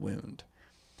within your wound.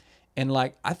 And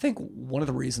I think one of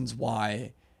the reasons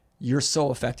why you're so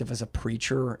effective as a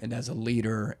preacher and as a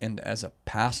leader and as a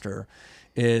pastor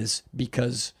is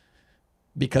because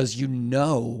you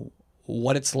know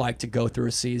what it's like to go through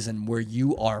a season where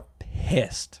you are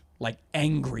pissed, like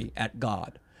angry at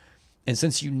God. And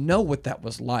since you know what that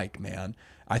was like, man,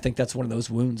 I think that's one of those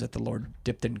wounds that the Lord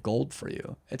dipped in gold for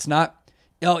you. It's not,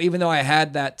 even though I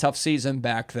had that tough season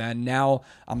back then, now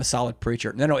I'm a solid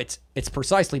preacher. No, it's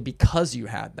precisely because you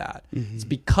had that. Mm-hmm. It's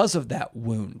because of that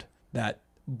wound that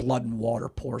blood and water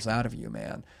pours out of you,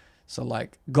 man. So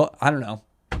like, I don't know,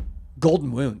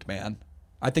 golden wound, man.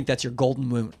 I think that's your golden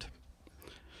wound.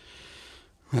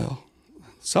 Well,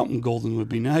 something golden would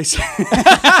be nice. Hey,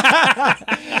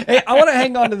 I want to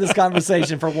hang on to this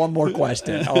conversation for one more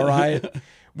question. All right.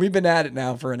 We've been at it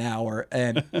now for an hour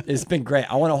and it's been great.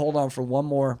 I want to hold on for one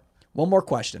more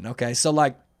question. Okay. So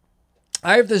like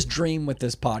I have this dream with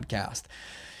this podcast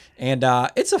and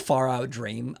it's a far out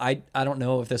dream. I don't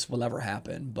know if this will ever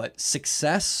happen, but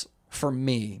success for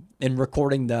me in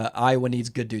recording the Iowa Needs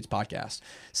Good Dudes podcast,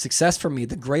 success for me,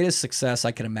 the greatest success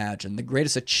I can imagine, the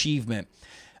greatest achievement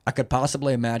I could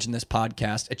possibly imagine this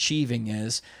podcast achieving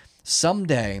is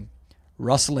someday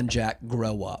Russell and Jack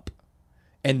grow up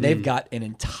and they've got an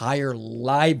entire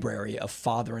library of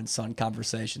father and son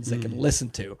conversations they can listen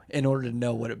to in order to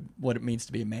know what it means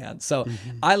to be a man. So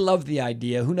I love the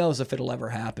idea. Who knows if it'll ever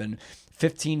happen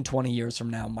 15, 20 years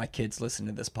from now, my kids listen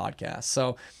to this podcast.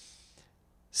 So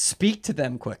speak to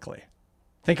them quickly.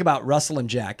 Think about Russell and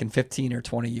Jack in 15 or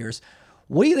 20 years.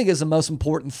 What do you think is the most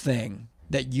important thing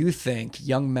that you think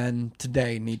young men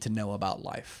today need to know about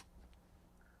life?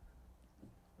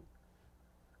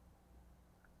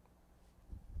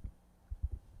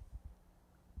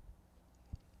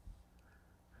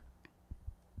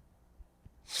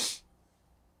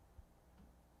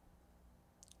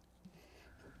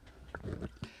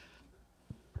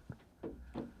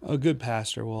 A good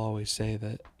pastor will always say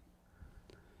that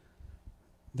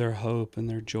their hope and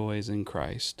their joy is in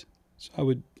Christ. So I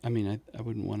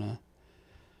wouldn't want to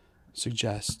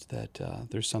suggest that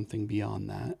there's something beyond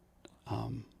that.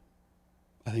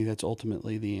 I think that's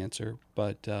ultimately the answer.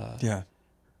 But yeah,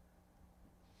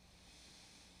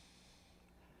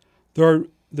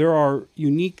 there are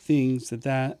unique things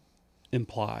that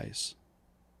implies,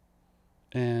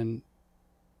 and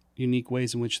unique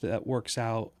ways in which that works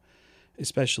out,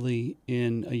 especially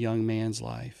in a young man's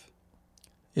life.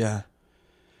 Yeah.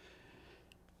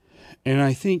 And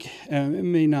I think it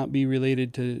may not be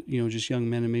related to, just young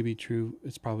men. It may be true.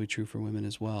 It's probably true for women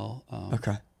as well.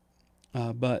 Okay.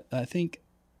 But I think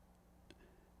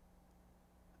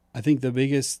the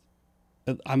biggest,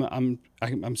 I'm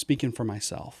speaking for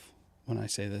myself when I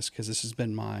say this, because this has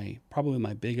been probably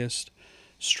my biggest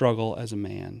struggle as a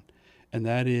man. And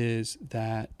that is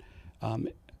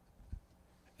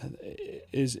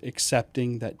is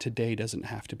accepting that today doesn't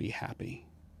have to be happy.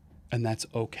 And that's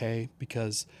okay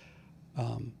because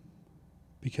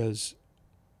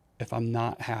if I'm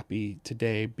not happy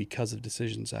today because of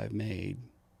decisions I've made,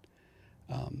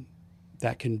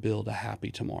 that can build a happy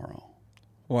tomorrow.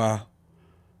 Wow.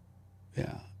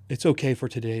 Yeah. It's okay for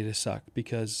today to suck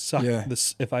because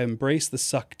if I embrace the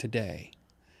suck today,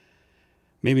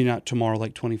 maybe not tomorrow,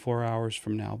 like 24 hours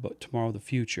from now, but tomorrow, the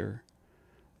future,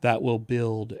 that will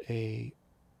build a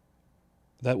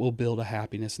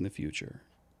happiness in the future.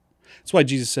 That's why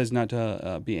Jesus says not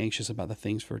to be anxious about the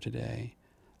things for today,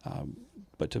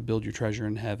 but to build your treasure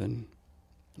in heaven,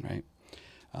 right?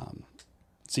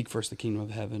 Seek first the kingdom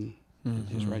of heaven,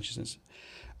 his righteousness,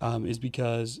 is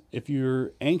because if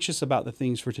you're anxious about the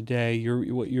things for today,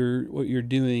 what you're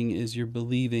doing is you're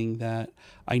believing that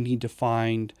I need to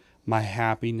find my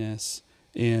happiness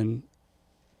in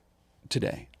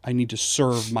today. I need to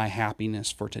serve my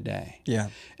happiness for today. Yeah.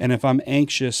 And if I'm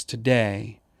anxious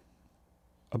today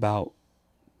about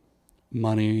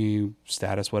money,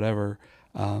 status, whatever,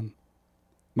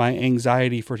 my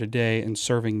anxiety for today and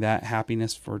serving that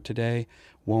happiness for today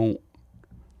won't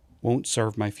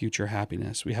serve my future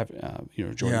happiness. We have,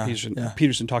 Jordan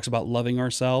Peterson talks about loving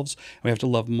ourselves. We have to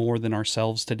love more than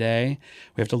ourselves today.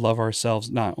 We have to love ourselves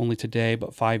not only today,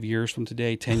 but 5 years from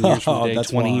today, 10 years from today,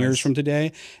 20 years from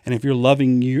today. And if you're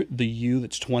loving the you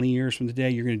that's 20 years from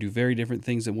today, you're going to do very different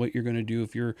things than what you're going to do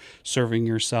if you're serving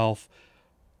yourself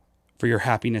for your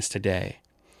happiness today.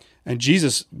 And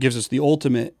Jesus gives us the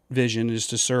ultimate vision is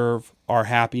to serve our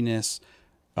happiness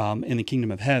in the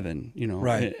kingdom of heaven,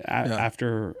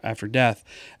 after death.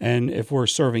 And if we're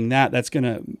serving that, that's going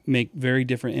to make very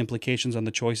different implications on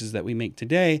the choices that we make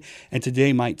today. And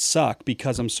today might suck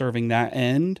because I'm serving that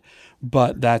end,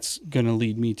 but that's going to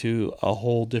lead me to a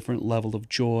whole different level of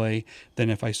joy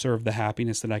than if I serve the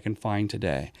happiness that I can find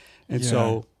today. And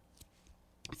so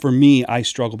for me, I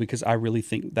struggle because I really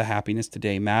think the happiness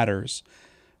today matters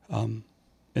in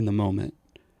the moment.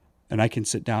 And I can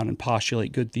sit down and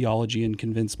postulate good theology and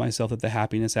convince myself that the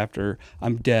happiness after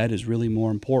I'm dead is really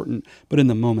more important. But in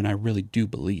the moment, I really do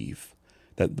believe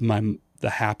that the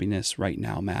happiness right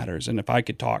now matters. And if I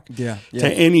could talk to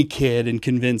any kid and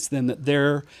convince them that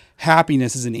their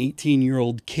happiness as an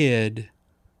 18-year-old kid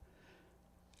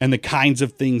and the kinds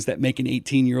of things that make an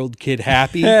 18-year-old kid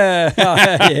happy will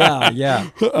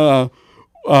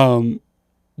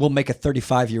make a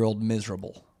 35-year-old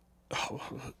miserable.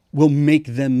 Will make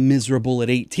them miserable at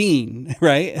 18,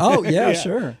 right? Oh, yeah,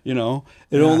 sure. You know,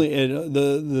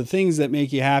 the things that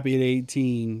make you happy at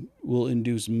 18 will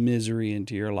induce misery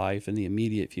into your life in the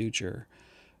immediate future,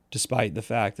 despite the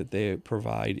fact that they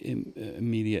provide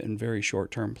immediate and very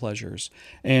short-term pleasures.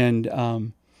 And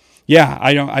I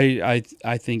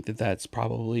think that's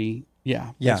probably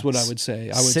that's what I would say.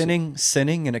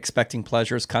 Sinning and expecting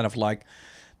pleasure is kind of like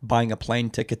buying a plane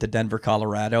ticket to Denver,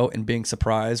 Colorado, and being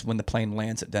surprised when the plane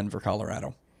lands at Denver,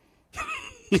 Colorado.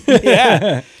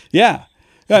 Yeah.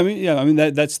 I mean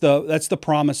that's the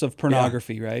promise of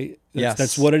pornography, right?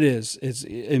 That's what it is. It's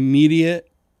immediate,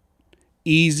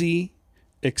 easy,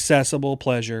 accessible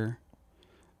pleasure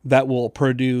that will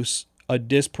produce a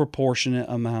disproportionate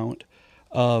amount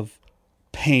of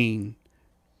pain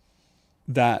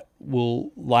that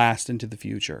will last into the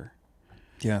future.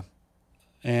 Yeah.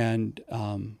 And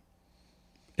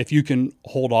if you can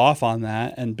hold off on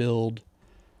that and build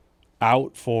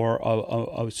out for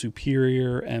a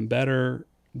superior and better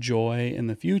joy in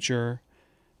the future,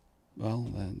 well,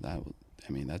 then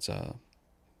that's a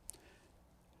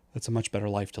much better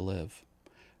life to live.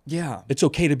 Yeah. It's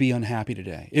okay to be unhappy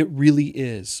today. It really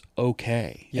is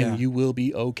okay. Yeah. And you will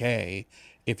be okay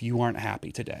if you aren't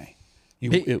happy today.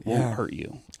 It won't hurt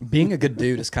you. Being a good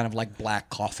dude is kind of like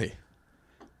black coffee.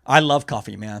 I love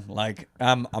coffee, man. Like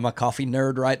I'm a coffee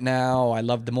nerd right now. I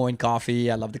love Des Moines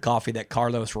coffee. I love the coffee that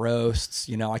Carlos roasts.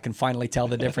 You know, I can finally tell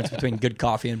the difference between good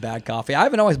coffee and bad coffee. I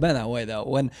haven't always been that way though.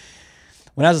 When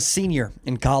I was a senior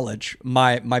in college,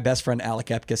 my best friend Alec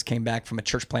Epkiss came back from a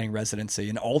church planting residency,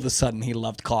 and all of a sudden he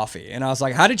loved coffee. And I was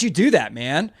like, "How did you do that,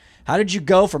 man? How did you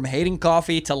go from hating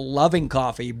coffee to loving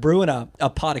coffee, brewing a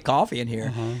pot of coffee in here?"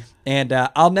 Uh-huh. And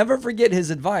I'll never forget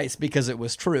his advice because it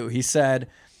was true. He said,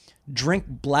 drink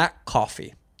black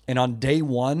coffee, and on day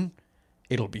 1,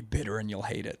 it'll be bitter and you'll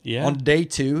hate it. Yeah. On day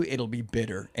 2, it'll be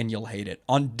bitter and you'll hate it.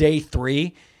 On day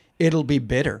 3, it'll be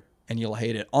bitter and you'll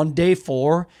hate it. On day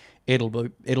 4,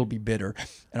 it'll be bitter.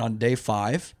 And on day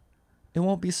 5, it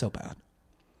won't be so bad.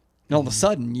 And all of a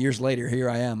sudden, years later, here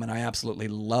I am, and I absolutely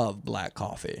love black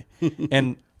coffee.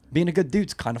 And being a good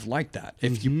dude's kind of like that.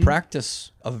 If you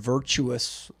practice a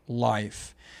virtuous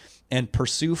life and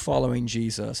pursue following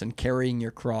Jesus and carrying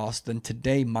your cross, then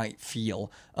today might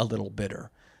feel a little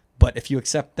bitter. But if you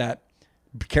accept that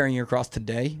carrying your cross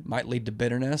today might lead to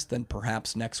bitterness, then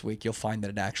perhaps next week you'll find that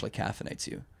it actually caffeinates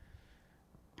you.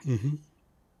 Mm-hmm.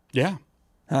 Yeah.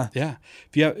 Huh. Yeah.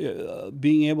 If you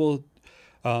being able,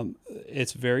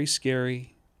 it's very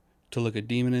scary to look a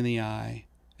demon in the eye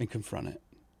and confront it.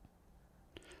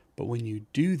 But when you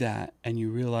do that and you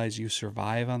realize you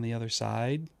survive on the other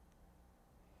side,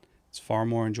 it's far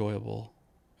more enjoyable,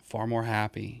 far more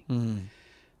happy than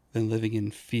living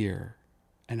in fear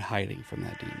and hiding from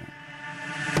that demon.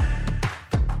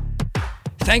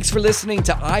 Thanks for listening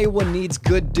to Iowa Needs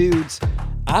Good Dudes.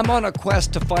 I'm on a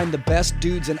quest to find the best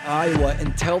dudes in Iowa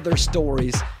and tell their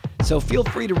stories. So feel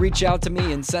free to reach out to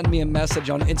me and send me a message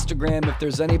on Instagram if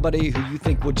there's anybody who you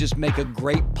think would just make a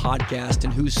great podcast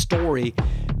and whose story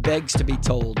begs to be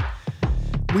told.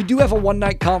 We do have a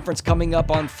one-night conference coming up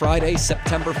on Friday,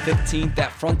 September 15th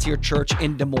at Frontier Church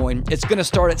in Des Moines. It's going to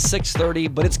start at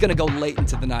 6:30, but it's going to go late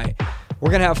into the night. We're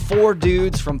going to have 4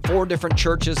 dudes from 4 different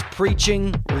churches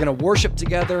preaching. We're going to worship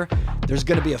together. There's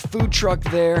going to be a food truck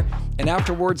there. And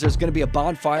afterwards, there's going to be a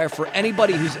bonfire for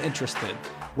anybody who's interested.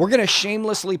 We're going to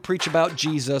shamelessly preach about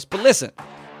Jesus. But listen,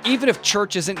 even if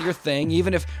church isn't your thing,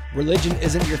 even if religion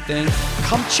isn't your thing,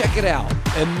 come check it out.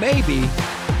 And maybe,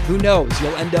 who knows,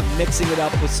 you'll end up mixing it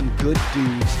up with some good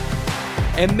dudes.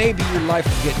 And maybe your life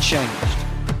will get changed.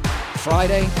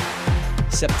 Friday,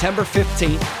 September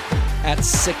 15th at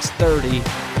 6:30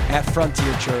 at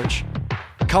Frontier Church.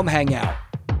 Come hang out.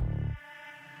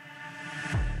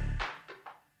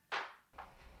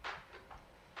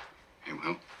 Hey,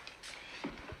 Will.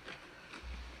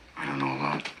 I don't know a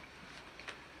lot.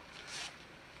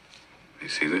 You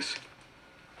see this?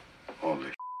 All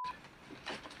the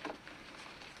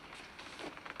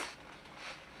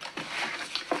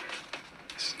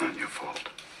This is not your fault.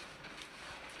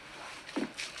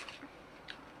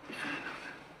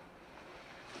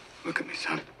 Look at me,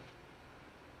 son.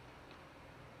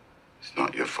 It's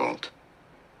not your fault.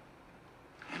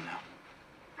 I know.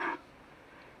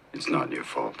 It's not your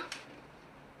fault.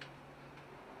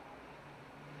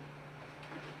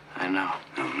 I know.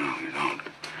 No, you don't.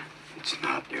 It's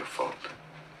not your fault.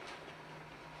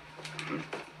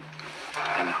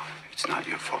 I know. It's not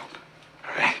your fault.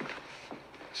 All right.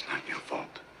 It's not your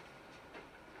fault.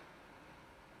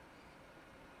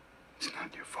 It's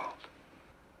not your fault.